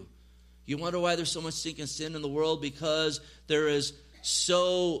against you. You wonder why there's so much stinking sin in the world? Because there is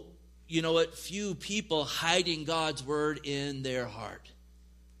so, few people hiding God's word in their heart.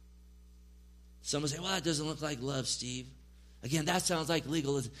 Some will say, well, that doesn't look like love, Steve. Again, that sounds like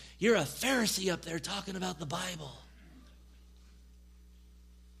legalism. You're a Pharisee up there talking about the Bible.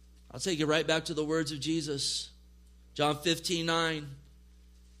 I'll take you right back to the words of Jesus. John 15:9.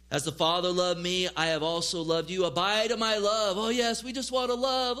 As the Father loved me, I have also loved you. Abide in my love. Oh, yes, we just want to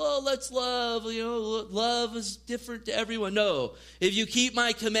love. Oh, let's love. Love is different to everyone. No. If you keep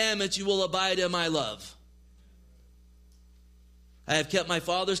my commandments, you will abide in my love. I have kept my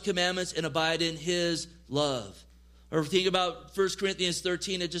Father's commandments and abide in his love. Or think about 1 Corinthians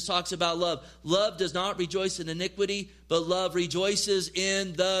 13. It just talks about love. Love does not rejoice in iniquity, but love rejoices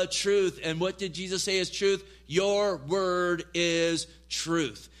in the truth. And what did Jesus say is truth? Your word is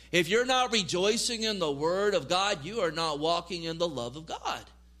truth. If you're not rejoicing in the word of God, you are not walking in the love of God.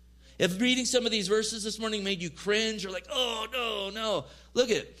 If reading some of these verses this morning made you cringe or like, oh, no. Look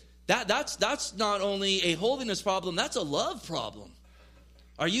at that's not only a holiness problem, that's a love problem.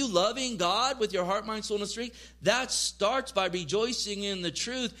 Are you loving God with your heart, mind, soul, and strength? That starts by rejoicing in the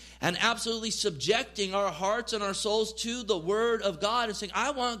truth and absolutely subjecting our hearts and our souls to the word of God and saying,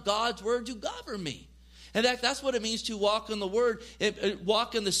 I want God's word to govern me. In fact, that's what it means to walk in the word,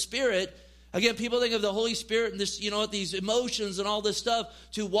 walk in the Spirit. Again, people think of the Holy Spirit and this, these emotions and all this stuff.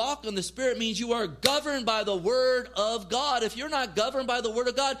 To walk in the Spirit means you are governed by the word of God. If you're not governed by the word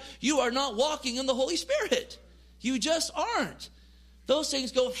of God, you are not walking in the Holy Spirit. You just aren't. Those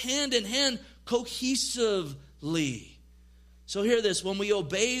things go hand in hand cohesively. So hear this. When we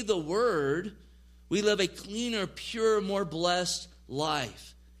obey the word, we live a cleaner, pure, more blessed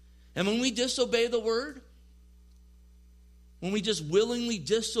life. And when we disobey the word, when we just willingly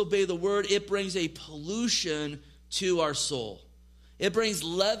disobey the word, it brings a pollution to our soul. It brings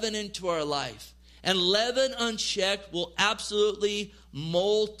leaven into our life. And leaven unchecked will absolutely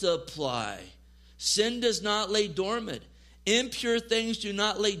multiply. Sin does not lay dormant. Impure things do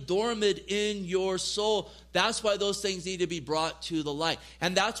not lay dormant in your soul. That's why those things need to be brought to the light.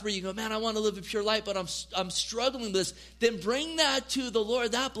 And that's where you go, man, I want to live a pure life, but I'm struggling with this. Then bring that to the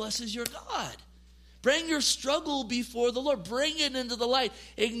Lord. That blesses your God. Bring your struggle before the Lord. Bring it into the light.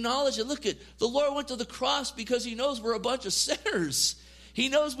 Acknowledge it. Look, the Lord went to the cross because he knows we're a bunch of sinners. He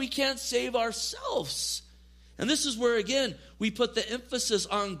knows we can't save ourselves. And this is where, again, we put the emphasis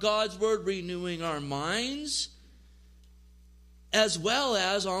on God's word renewing our minds, as well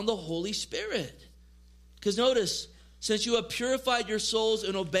as on the Holy Spirit. Because notice, since you have purified your souls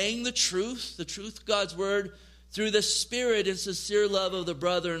in obeying the truth of God's word, through the Spirit and sincere love of the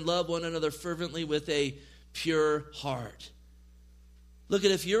brother, and love one another fervently with a pure heart. Look,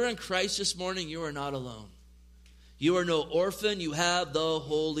 if you're in Christ this morning, you are not alone. You are no orphan. You have the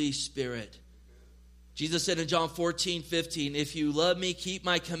Holy Spirit. Jesus said in John 14:15, if you love me, keep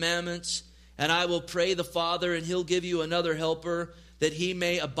my commandments, and I will pray the Father, and he'll give you another helper, that he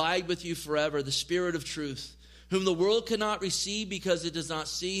may abide with you forever, the Spirit of truth, whom the world cannot receive because it does not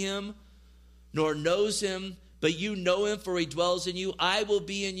see him, nor knows him, but you know him, for he dwells in you. I will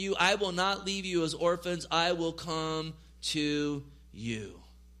be in you. I will not leave you as orphans. I will come to you.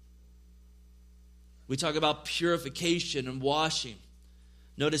 We talk about purification and washing.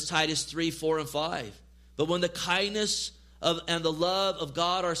 Notice Titus 3:4-5. But when the kindness and the love of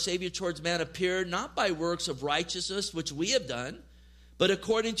God our Savior towards man appeared, not by works of righteousness, which we have done, but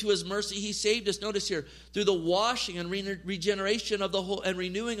according to his mercy he saved us, notice here, through the washing and regeneration of the whole and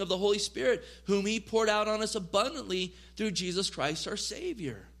renewing of the Holy Spirit, whom he poured out on us abundantly through Jesus Christ our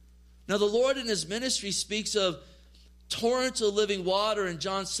Savior. Now the Lord in his ministry speaks of torrents of living water in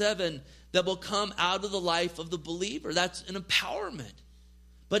John 7 that will come out of the life of the believer. That's an empowerment.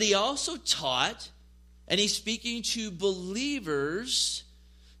 But he also taught, and he's speaking to believers,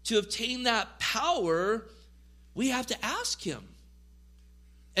 to obtain that power, we have to ask him.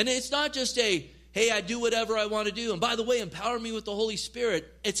 And it's not just hey, I do whatever I want to do. And by the way, empower me with the Holy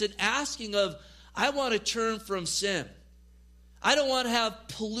Spirit. It's an asking of, I want to turn from sin. I don't want to have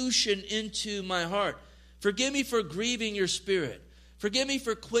pollution into my heart. Forgive me for grieving your Spirit. Forgive me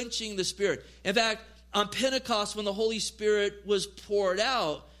for quenching the Spirit. In fact, on Pentecost, when the Holy Spirit was poured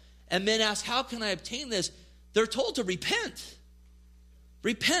out, and men ask, how can I obtain this? They're told to repent.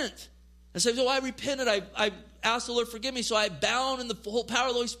 Repent. And say, so I repented. I asked the Lord, forgive me. So I bound in the whole power of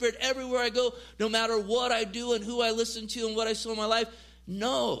the Holy Spirit everywhere I go, no matter what I do and who I listen to and what I sow in my life.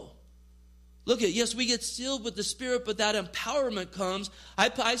 No. Look at, yes, we get sealed with the Spirit, but that empowerment comes.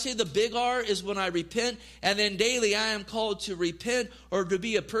 I say the big R is when I repent, and then daily I am called to repent or to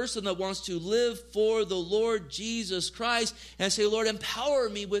be a person that wants to live for the Lord Jesus Christ and say, Lord, empower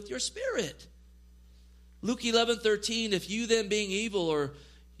me with your Spirit. Luke 11:13, if you then being evil or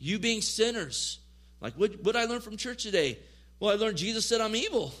you being sinners, like what I learned from church today? Well, I learned Jesus said I'm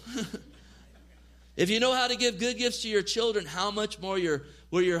evil. If you know how to give good gifts to your children, how much more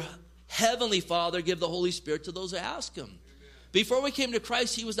will your Heavenly Father give the Holy Spirit to those who ask Him? Amen. Before we came to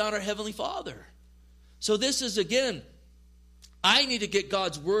Christ, He was not our Heavenly Father. So this is, again, I need to get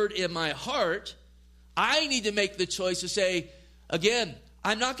God's Word in my heart. I need to make the choice to say, again,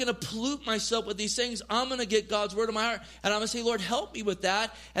 I'm not going to pollute myself with these things. I'm going to get God's Word in my heart. And I'm going to say, Lord, help me with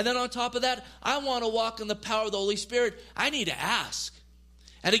that. And then on top of that, I want to walk in the power of the Holy Spirit. I need to ask.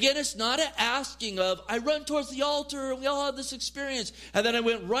 And again, it's not an asking of, I run towards the altar and we all have this experience. And then I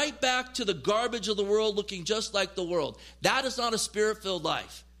went right back to the garbage of the world looking just like the world. That is not a Spirit-filled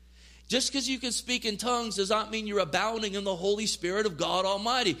life. Just because you can speak in tongues does not mean you're abounding in the Holy Spirit of God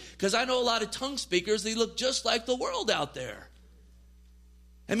Almighty. Because I know a lot of tongue speakers, they look just like the world out there.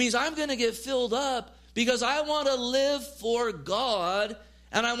 It means I'm going to get filled up because I want to live for God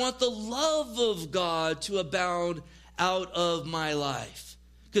and I want the love of God to abound out of my life.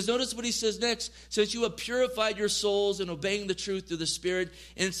 Because notice what he says next. Since you have purified your souls in obeying the truth through the Spirit,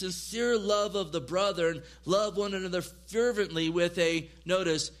 in sincere love of the brethren, love one another fervently with a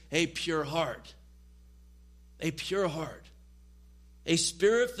pure heart. A pure heart. A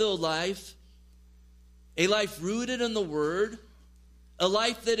Spirit-filled life. A life rooted in the Word. A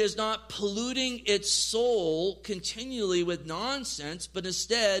life that is not polluting its soul continually with nonsense, but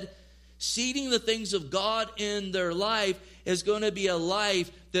instead seeding the things of God in their life is going to be a life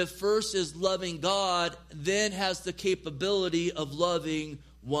that first is loving God, then has the capability of loving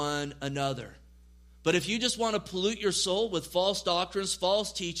one another. But if you just want to pollute your soul with false doctrines,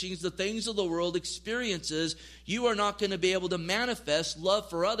 false teachings, the things of the world, experiences, you are not going to be able to manifest love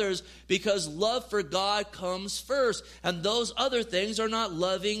for others because love for God comes first. And those other things are not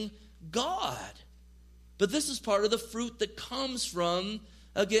loving God. But this is part of the fruit that comes from,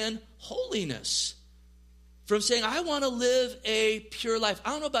 again, holiness. From saying, I want to live a pure life.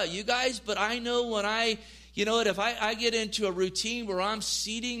 I don't know about you guys, but I know when if I get into a routine where I'm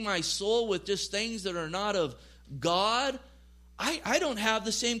seeding my soul with just things that are not of God, I don't have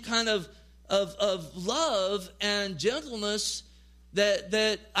the same kind of love and gentleness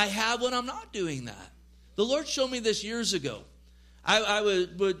that I have when I'm not doing that. The Lord showed me this years ago.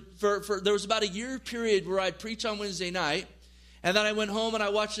 There was about a year period where I'd preach on Wednesday night, and then I went home and I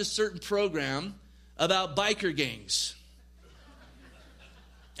watched a certain program about biker gangs.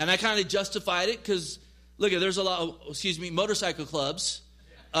 And I kind of justified it because, look, there's a lot of, motorcycle clubs.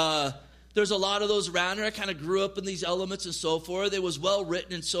 There's a lot of those around here. I kind of grew up in these elements and so forth. It was well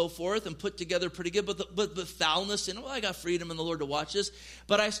written and so forth and put together pretty good. But the foulness in it, I got freedom in the Lord to watch this.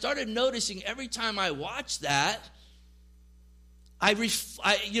 But I started noticing every time I watched that, a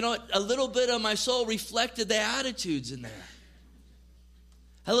little bit of my soul reflected the attitudes in there.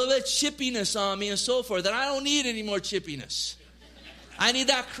 A little bit of chippiness on me and so forth. And I don't need any more chippiness. I need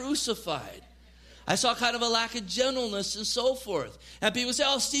that crucified. I saw kind of a lack of gentleness and so forth. And people say,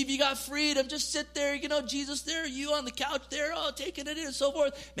 oh, Steve, you got freedom. Just sit there, Jesus there, you on the couch there, taking it in and so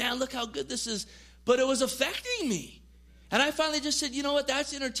forth. Man, look how good this is. But it was affecting me. And I finally just said, you know what,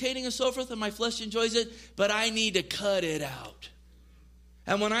 that's entertaining and so forth, and my flesh enjoys it, but I need to cut it out.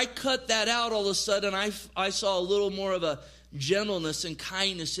 And when I cut that out, all of a sudden, I saw a little more of a gentleness and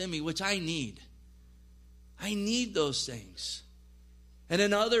kindness in me, which I need. I need those things. And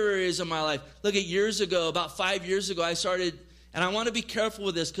in other areas of my life, look at years ago, about 5 years ago, I started, and I want to be careful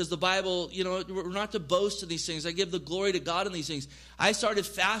with this because the Bible, we're not to boast in these things. I give the glory to God in these things. I started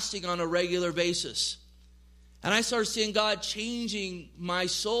fasting on a regular basis. And I started seeing God changing my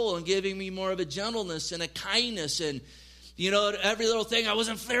soul and giving me more of a gentleness and a kindness and every little thing, I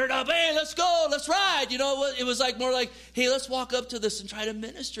wasn't flared up. Hey, let's go, let's ride. It was more like, hey, let's walk up to this and try to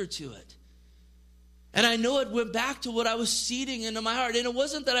minister to it. And I know it went back to what I was seeding into my heart. And it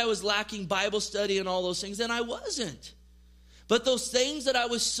wasn't that I was lacking Bible study and all those things. And I wasn't. But those things that I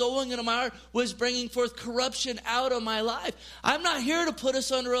was sowing into my heart was bringing forth corruption out of my life. I'm not here to put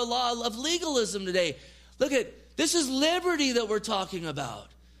us under a law of legalism today. Look this is liberty that we're talking about.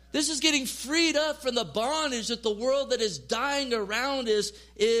 This is getting freed up from the bondage that the world that is dying around us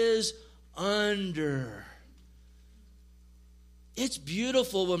is under. It's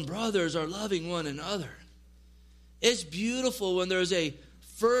beautiful when brothers are loving one another. It's beautiful when there's a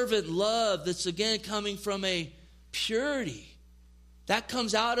fervent love that's again coming from a purity. That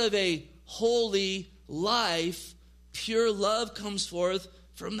comes out of a holy life, pure love comes forth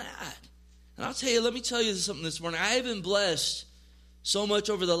from that. And I'll tell you, let me tell you something this morning. I have been blessed so much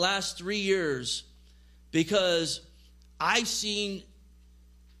over the last 3 years because I've seen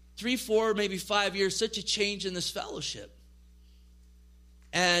 3, 4, maybe 5 years, such a change in this fellowship.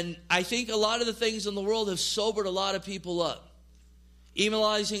 And I think a lot of the things in the world have sobered a lot of people up. Even a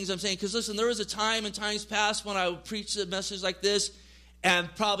lot of these things I'm saying. Because listen, there was a time in times past when I would preach a message like this, and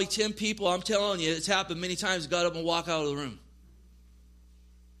probably 10 people, I'm telling you, it's happened many times, got up and walk out of the room.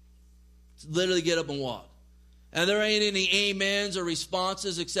 Literally get up and walk. And there ain't any amens or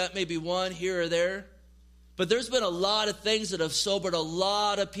responses except maybe one here or there. But there's been a lot of things that have sobered a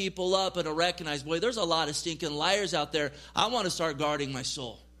lot of people up and to recognize, boy, there's a lot of stinking liars out there. I want to start guarding my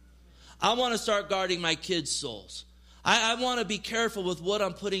soul. I want to start guarding my kids' souls. I want to be careful with what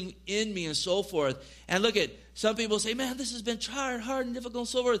I'm putting in me and so forth. And look at, some people say, man, this has been hard and difficult and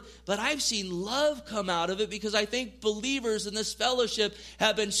so forth. But I've seen love come out of it because I think believers in this fellowship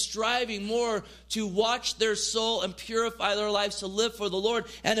have been striving more to watch their soul and purify their lives to live for the Lord.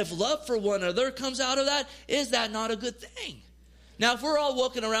 And if love for one another comes out of that, is that not a good thing? Now, if we're all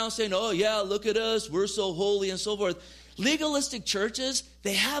walking around saying, oh, yeah, look at us, we're so holy and so forth. Legalistic churches,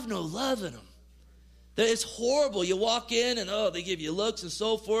 they have no love in them. It's horrible. You walk in and, they give you looks and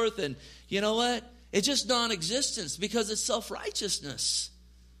so forth. And you know what? It's just non-existence because it's self-righteousness.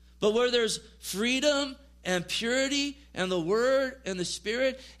 But where there's freedom and purity and the Word and the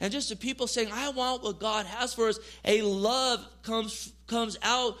Spirit and just the people saying, I want what God has for us, a love comes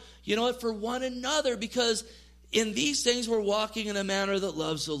out, you know what, for one another, because in these things we're walking in a manner that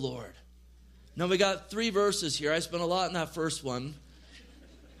loves the Lord. Now we got 3 verses here. I spent a lot in that first one.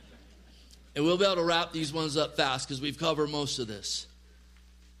 And we'll be able to wrap these ones up fast because we've covered most of this.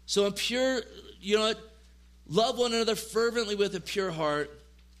 So in pure, you know what? Love one another fervently with a pure heart.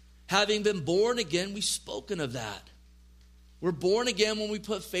 Having been born again, we've spoken of that. We're born again when we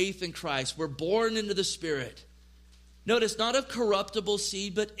put faith in Christ. We're born into the Spirit. Notice, not of corruptible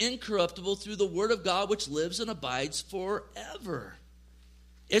seed, but incorruptible through the Word of God, which lives and abides forever.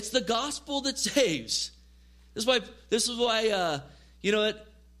 It's the gospel that saves. This is why you know what?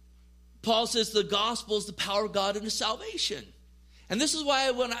 Paul says the gospel is the power of God into salvation. And this is why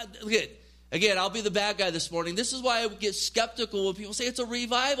again, I'll be the bad guy this morning. This is why I get skeptical when people say it's a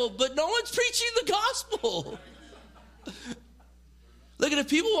revival, but no one's preaching the gospel. Look, if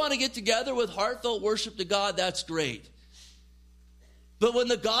people want to get together with heartfelt worship to God, that's great. But when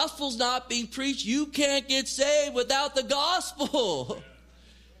the gospel's not being preached, you can't get saved without the gospel.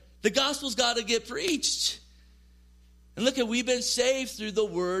 The gospel's got to get preached. And look, we've been saved through the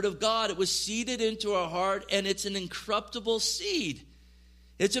Word of God. It was seeded into our heart, and it's an incorruptible seed.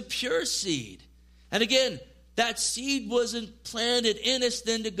 It's a pure seed. And again, that seed wasn't planted in us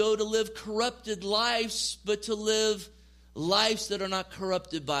then to go to live corrupted lives, but to live lives that are not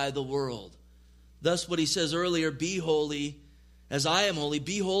corrupted by the world. Thus what he says earlier, be holy as I am holy.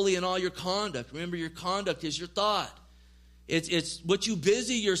 Be holy in all your conduct. Remember, your conduct is your thought. It's what you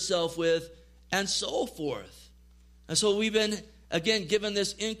busy yourself with and so forth. And so we've been, again, given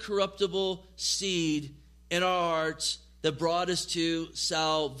this incorruptible seed in our hearts that brought us to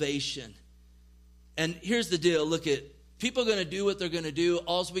salvation. And here's the deal. Look, people are going to do what they're going to do.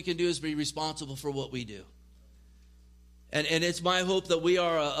 All we can do is be responsible for what we do. And it's my hope that we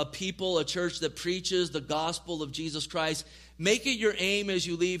are a people, a church that preaches the gospel of Jesus Christ. Make it your aim as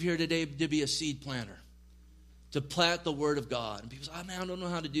you leave here today to be a seed planter, to plant the Word of God. And people say, man, I don't know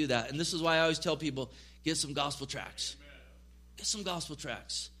how to do that. And this is why I always tell people, get some gospel tracts. Get some gospel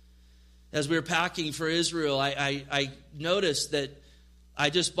tracts. As we were packing for Israel, I noticed that I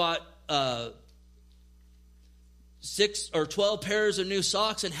just bought 6 or 12 pairs of new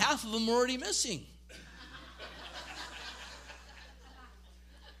socks, and half of them were already missing.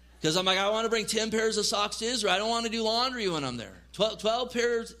 Because I'm like, I want to bring 10 pairs of socks to Israel. I don't want to do laundry when I'm there. 12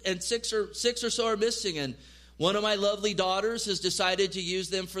 pairs, and 6 or so are missing. And one of my lovely daughters has decided to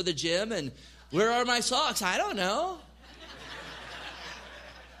use them for the gym, and where are my socks? I don't know.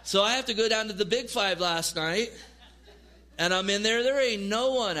 So I have to go down to the Big Five last night. And I'm in there. There ain't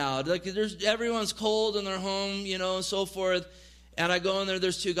no one out. Like everyone's cold in their home, you know, and so forth. And I go in there.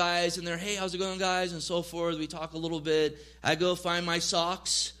 There's 2 guys in there. Hey, how's it going, guys? And so forth. We talk a little bit. I go find my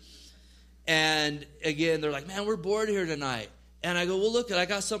socks. And again, they're like, man, we're bored here tonight. And I go, well, look, I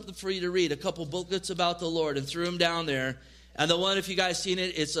got something for you to read. A couple booklets about the Lord. And threw them down there. And the one, if you guys seen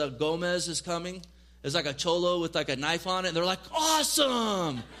it, it's Gomez is coming. It's like a cholo with like a knife on it. And they're like,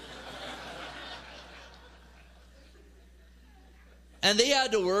 awesome. And they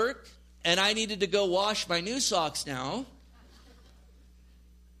had to work. And I needed to go wash my new socks now.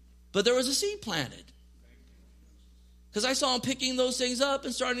 But there was a seed planted. Because I saw him picking those things up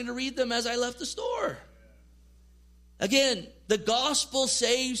and starting to read them as I left the store. Again, the gospel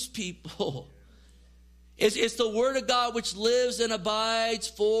saves people. It's the word of God which lives and abides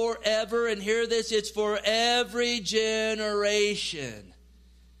forever. And hear this, it's for every generation.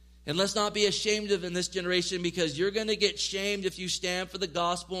 And let's not be ashamed of in this generation, because you're going to get shamed if you stand for the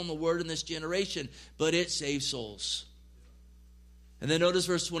gospel and the word in this generation. But it saves souls. And then notice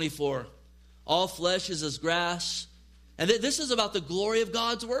verse 24. All flesh is as grass. And this is about the glory of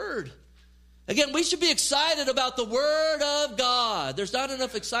God's word. Again, we should be excited about the word of God. There's not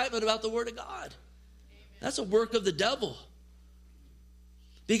enough excitement about the word of God. That's a work of the devil.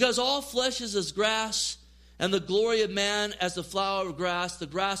 Because all flesh is as grass, and the glory of man as the flower of grass. The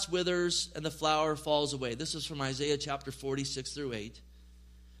grass withers and the flower falls away. This is from Isaiah chapter 46 through 8.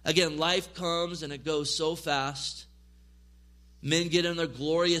 Again, life comes and it goes so fast. Men get in their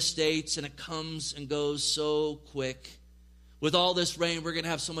glorious states and it comes and goes so quick. With all this rain, we're going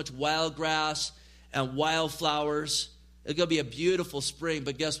to have so much wild grass and wildflowers. It's going to be a beautiful spring,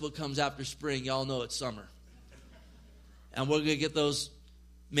 but guess what comes after spring? Y'all know it's summer. And we're going to get those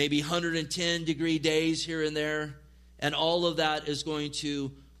maybe 110-degree days here and there, and all of that is going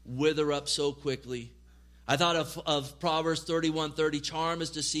to wither up so quickly. I thought of Proverbs 31:30, charm is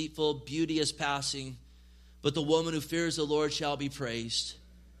deceitful, beauty is passing, but the woman who fears the Lord shall be praised.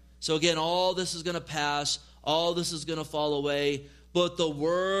 So again, all this is going to pass, all this is going to fall away, but the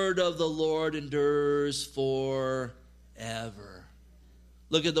word of the Lord endures forever.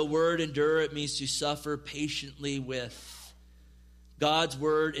 Look at the word endure. It means to suffer patiently with. God's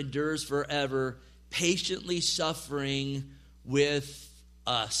word endures forever, patiently suffering with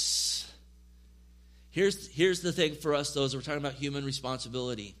us. Here's the thing for us, though, as we're talking about human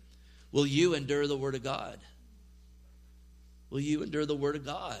responsibility. Will you endure the word of God? Will you endure the word of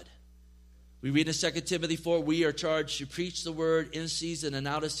God? We read in 2 Timothy 4, we are charged to preach the word in season and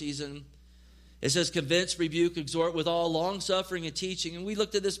out of season. It says, convince, rebuke, exhort with all long-suffering and teaching. And we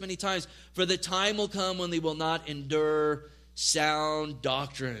looked at this many times. For the time will come when they will not endure sound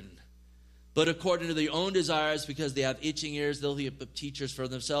doctrine, but according to their own desires, because they have itching ears, they'll be teachers for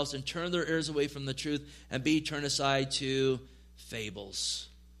themselves and turn their ears away from the truth and be turned aside to fables.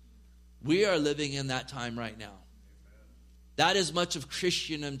 We are living in that time right now. That is much of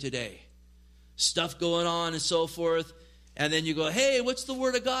Christendom today. Stuff going on and so forth. And then you go, hey, what's the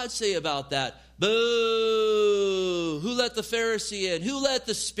word of God say about that? Boo! Who let the Pharisee in? Who let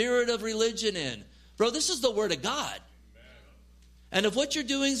the spirit of religion in? Bro, this is the word of God. And if what you're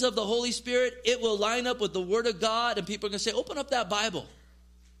doing is of the Holy Spirit, it will line up with the word of God, and people are going to say, open up that Bible.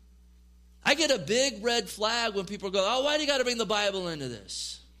 I get a big red flag when people go, oh, why do you got to bring the Bible into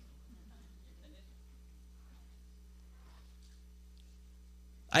this?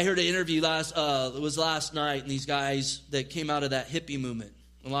 I heard an interview last night, and these guys that came out of that hippie movement.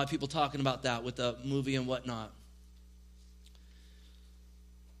 A lot of people talking about that with the movie and whatnot.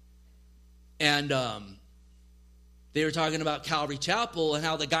 And they were talking about Calvary Chapel and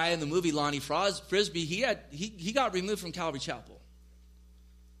how the guy in the movie, Lonnie Frisbee, he got removed from Calvary Chapel.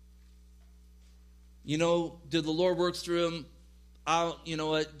 You know, did the Lord work through him? You know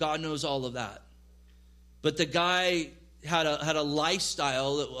what? God knows all of that. But the guy had a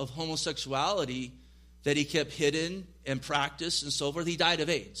lifestyle of homosexuality that he kept hidden and practiced and so forth. He died of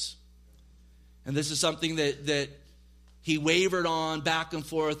AIDS. And this is something that he wavered on back and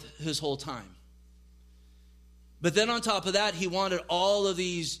forth his whole time. But then on top of that, he wanted all of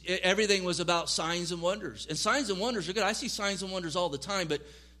these, everything was about signs and wonders. And signs and wonders are good. I see signs and wonders all the time, but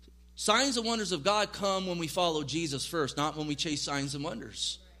signs and wonders of God come when we follow Jesus first, not when we chase signs and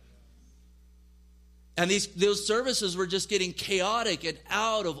wonders. And those services were just getting chaotic and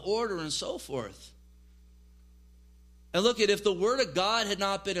out of order and so forth. And look, if the word of God had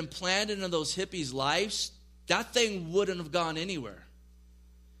not been implanted in those hippies' lives, that thing wouldn't have gone anywhere.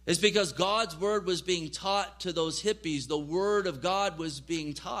 It's because God's word was being taught to those hippies. The word of God was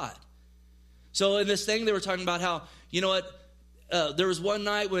being taught. So in this thing, they were talking about how, you know what, there was one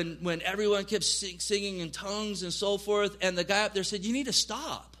night when everyone kept singing in tongues and so forth, and the guy up there said, you need to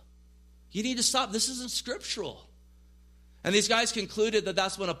stop. You need to stop. This isn't scriptural. And these guys concluded that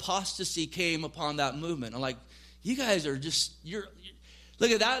that's when apostasy came upon that movement. I'm like, you guys are just,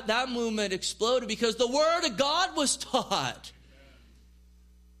 look at that movement exploded because the word of God was taught.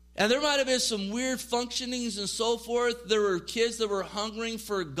 And there might have been some weird functionings and so forth. There were kids that were hungering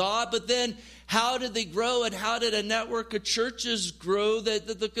for God. But then how did they grow, and how did a network of churches grow?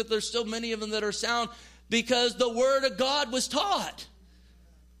 That there's still many of them that are sound because the word of God was taught.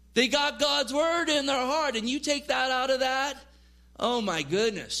 They got God's word in their heart. And you take that out of that, Oh my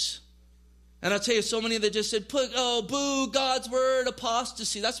goodness. And I'll tell you, so many that just said, boo, God's word,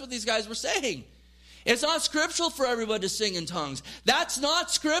 apostasy. That's what these guys were saying. It's not scriptural for everyone to sing in tongues. That's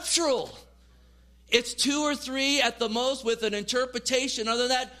not scriptural. It's 2 or 3 at the most with an interpretation. Other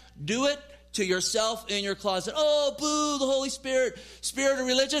than that, do it to yourself in your closet. Oh, boo, the Holy Spirit, spirit of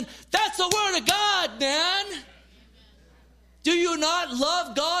religion. That's the word of God, man. Do you not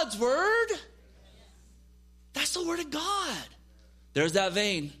love God's word? That's the word of God. There's that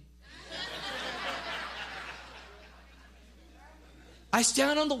vein.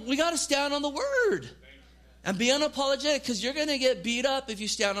 We got to stand on the word and be unapologetic, because you're going to get beat up if you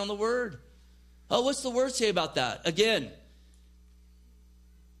stand on the word. Oh, what's the word say about that? Again,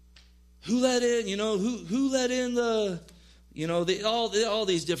 who let in, who let in all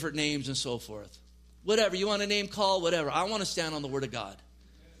these different names and so forth. Whatever, you want a name call, whatever. I want to stand on the word of God.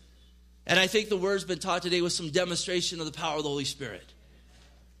 And I think the word's been taught today with some demonstration of the power of the Holy Spirit.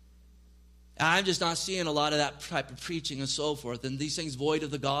 I'm just not seeing a lot of that type of preaching and so forth, and these things void of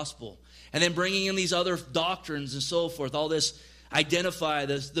the gospel. And then bringing in these other doctrines and so forth, all this identify,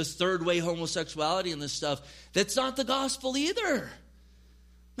 this third way homosexuality and this stuff. That's not the gospel either.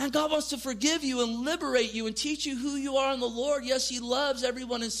 Man, God wants to forgive you and liberate you and teach you who you are in the Lord. Yes, he loves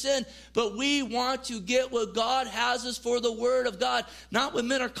everyone in sin, but we want to get what God has us for, the word of God, not what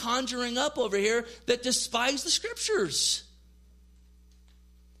men are conjuring up over here that despise the scriptures.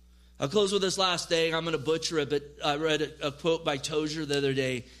 I'll close with this last thing. I'm going to butcher it, but I read a quote by Tozer the other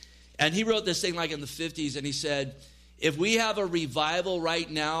day, and he wrote this thing like in the 50s, and he said, if we have a revival right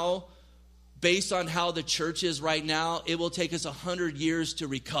now, based on how the church is right now, it will take us 100 years to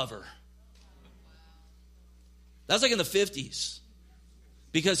recover. That's like in the 50s.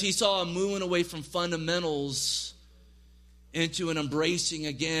 Because he saw a moving away from fundamentals into an embracing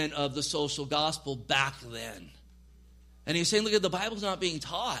again of the social gospel back then. And he's saying, look, the Bible's not being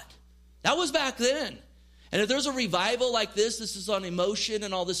taught. That was back then. And if there's a revival like this is on emotion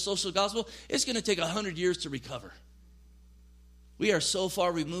and all this social gospel, it's going to take 100 years to recover. We are so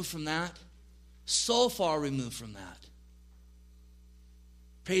far removed from that. So far removed from that.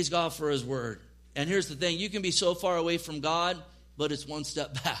 Praise God for his word. And here's the thing. You can be so far away from God, but it's one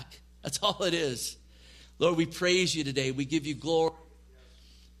step back. That's all it is. Lord, we praise you today. We give you glory.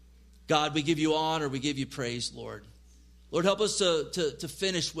 God, we give you honor. We give you praise, Lord. Lord, help us to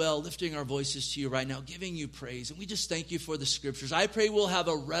finish well, lifting our voices to you right now, giving you praise. And we just thank you for the scriptures. I pray we'll have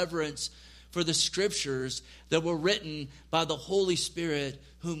a reverence for the scriptures that were written by the Holy Spirit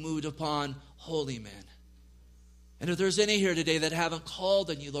who moved upon holy men. And if there's any here today that haven't called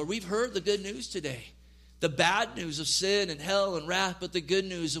on you, Lord, we've heard the good news today. The bad news of sin and hell and wrath, but the good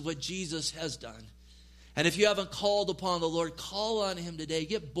news of what Jesus has done. And if you haven't called upon the Lord, call on him today.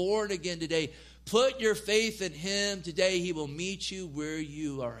 Get born again today. Put your faith in him today. He will meet you where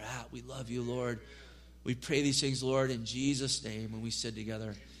you are at. We love you, Lord. We pray these things, Lord, in Jesus' name. And we said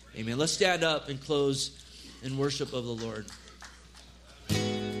together, amen. Let's stand up and close in worship of the Lord. I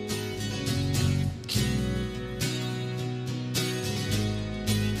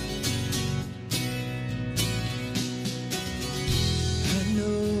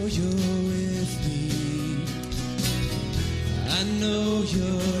know you're with me. I know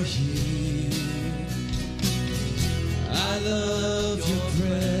you're here. I love your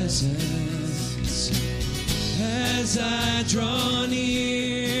presence as I draw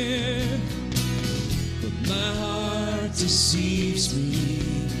near. But my heart deceives me,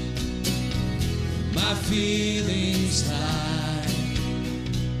 my feelings lie.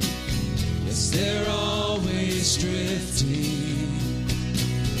 Yes, they're always drifting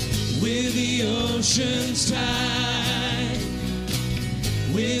with the ocean's tide,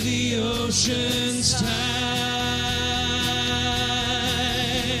 with the ocean's tide.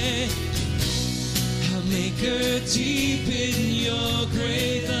 Anchor deep in your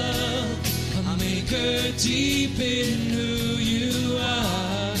great love. I'm anchored deep in who you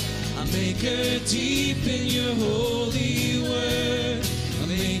are. I'm anchored deep in your holy word.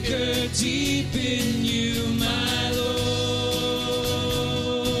 I'm anchored deep in you, my Lord.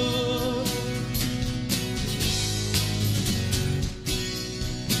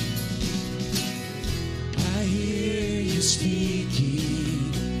 I hear you speaking.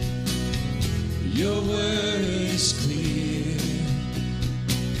 Your word is clear.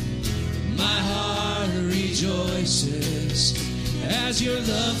 My heart rejoices as your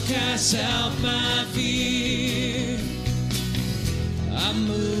love casts out my fear. I'm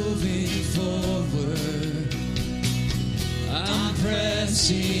moving forward. I'm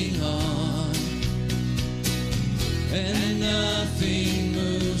pressing on. And nothing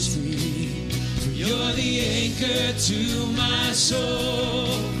moves me. For You're the anchor to my soul.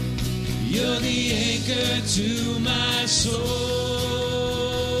 You're the anchor to my soul.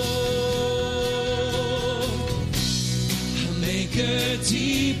 I'm anchored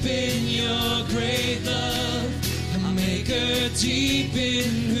deep in your great love. I'm anchored deep in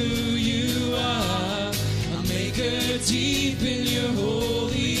who you are. I'm anchored deep in your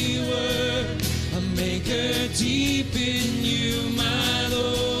holy word. I'm anchored deep in you, my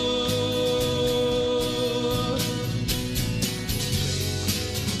Lord.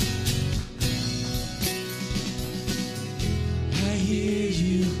 I hear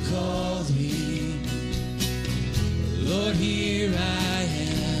you calling, Lord, here I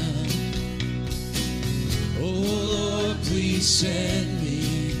am. Oh Lord, please send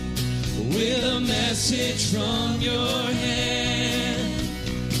me with a message from your hand.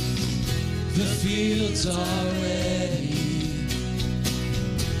 The fields are ready,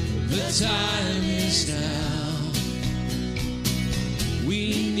 the time is now.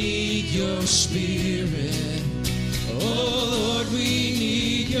 We need your spirit. Oh Lord, we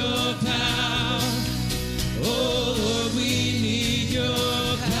need your power. Oh Lord, we need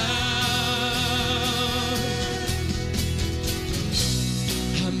your power.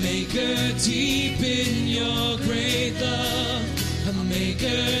 I'm anchored deep in your great love. I'm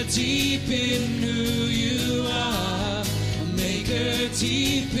anchored deep in who you are. I'm anchored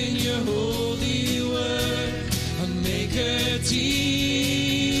deep in your holy word. I'm anchored deep.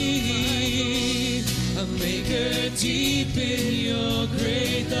 I'm anchored deep in your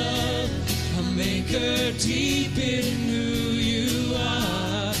great love. I'm anchored deep in who you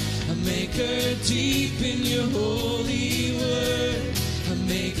are. I'm anchored deep in your holy word. I'm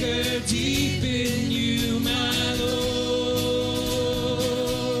anchored deep in you, my Lord.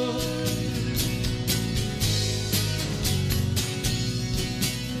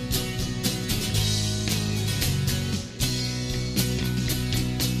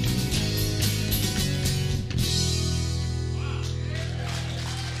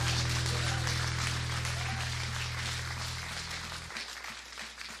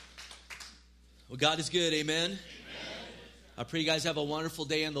 Well, God is good, amen? I pray you guys have a wonderful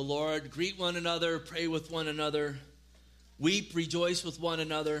day in the Lord. Greet one another, pray with one another, weep, rejoice with one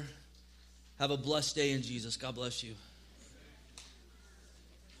another. Have a blessed day in Jesus. God bless you.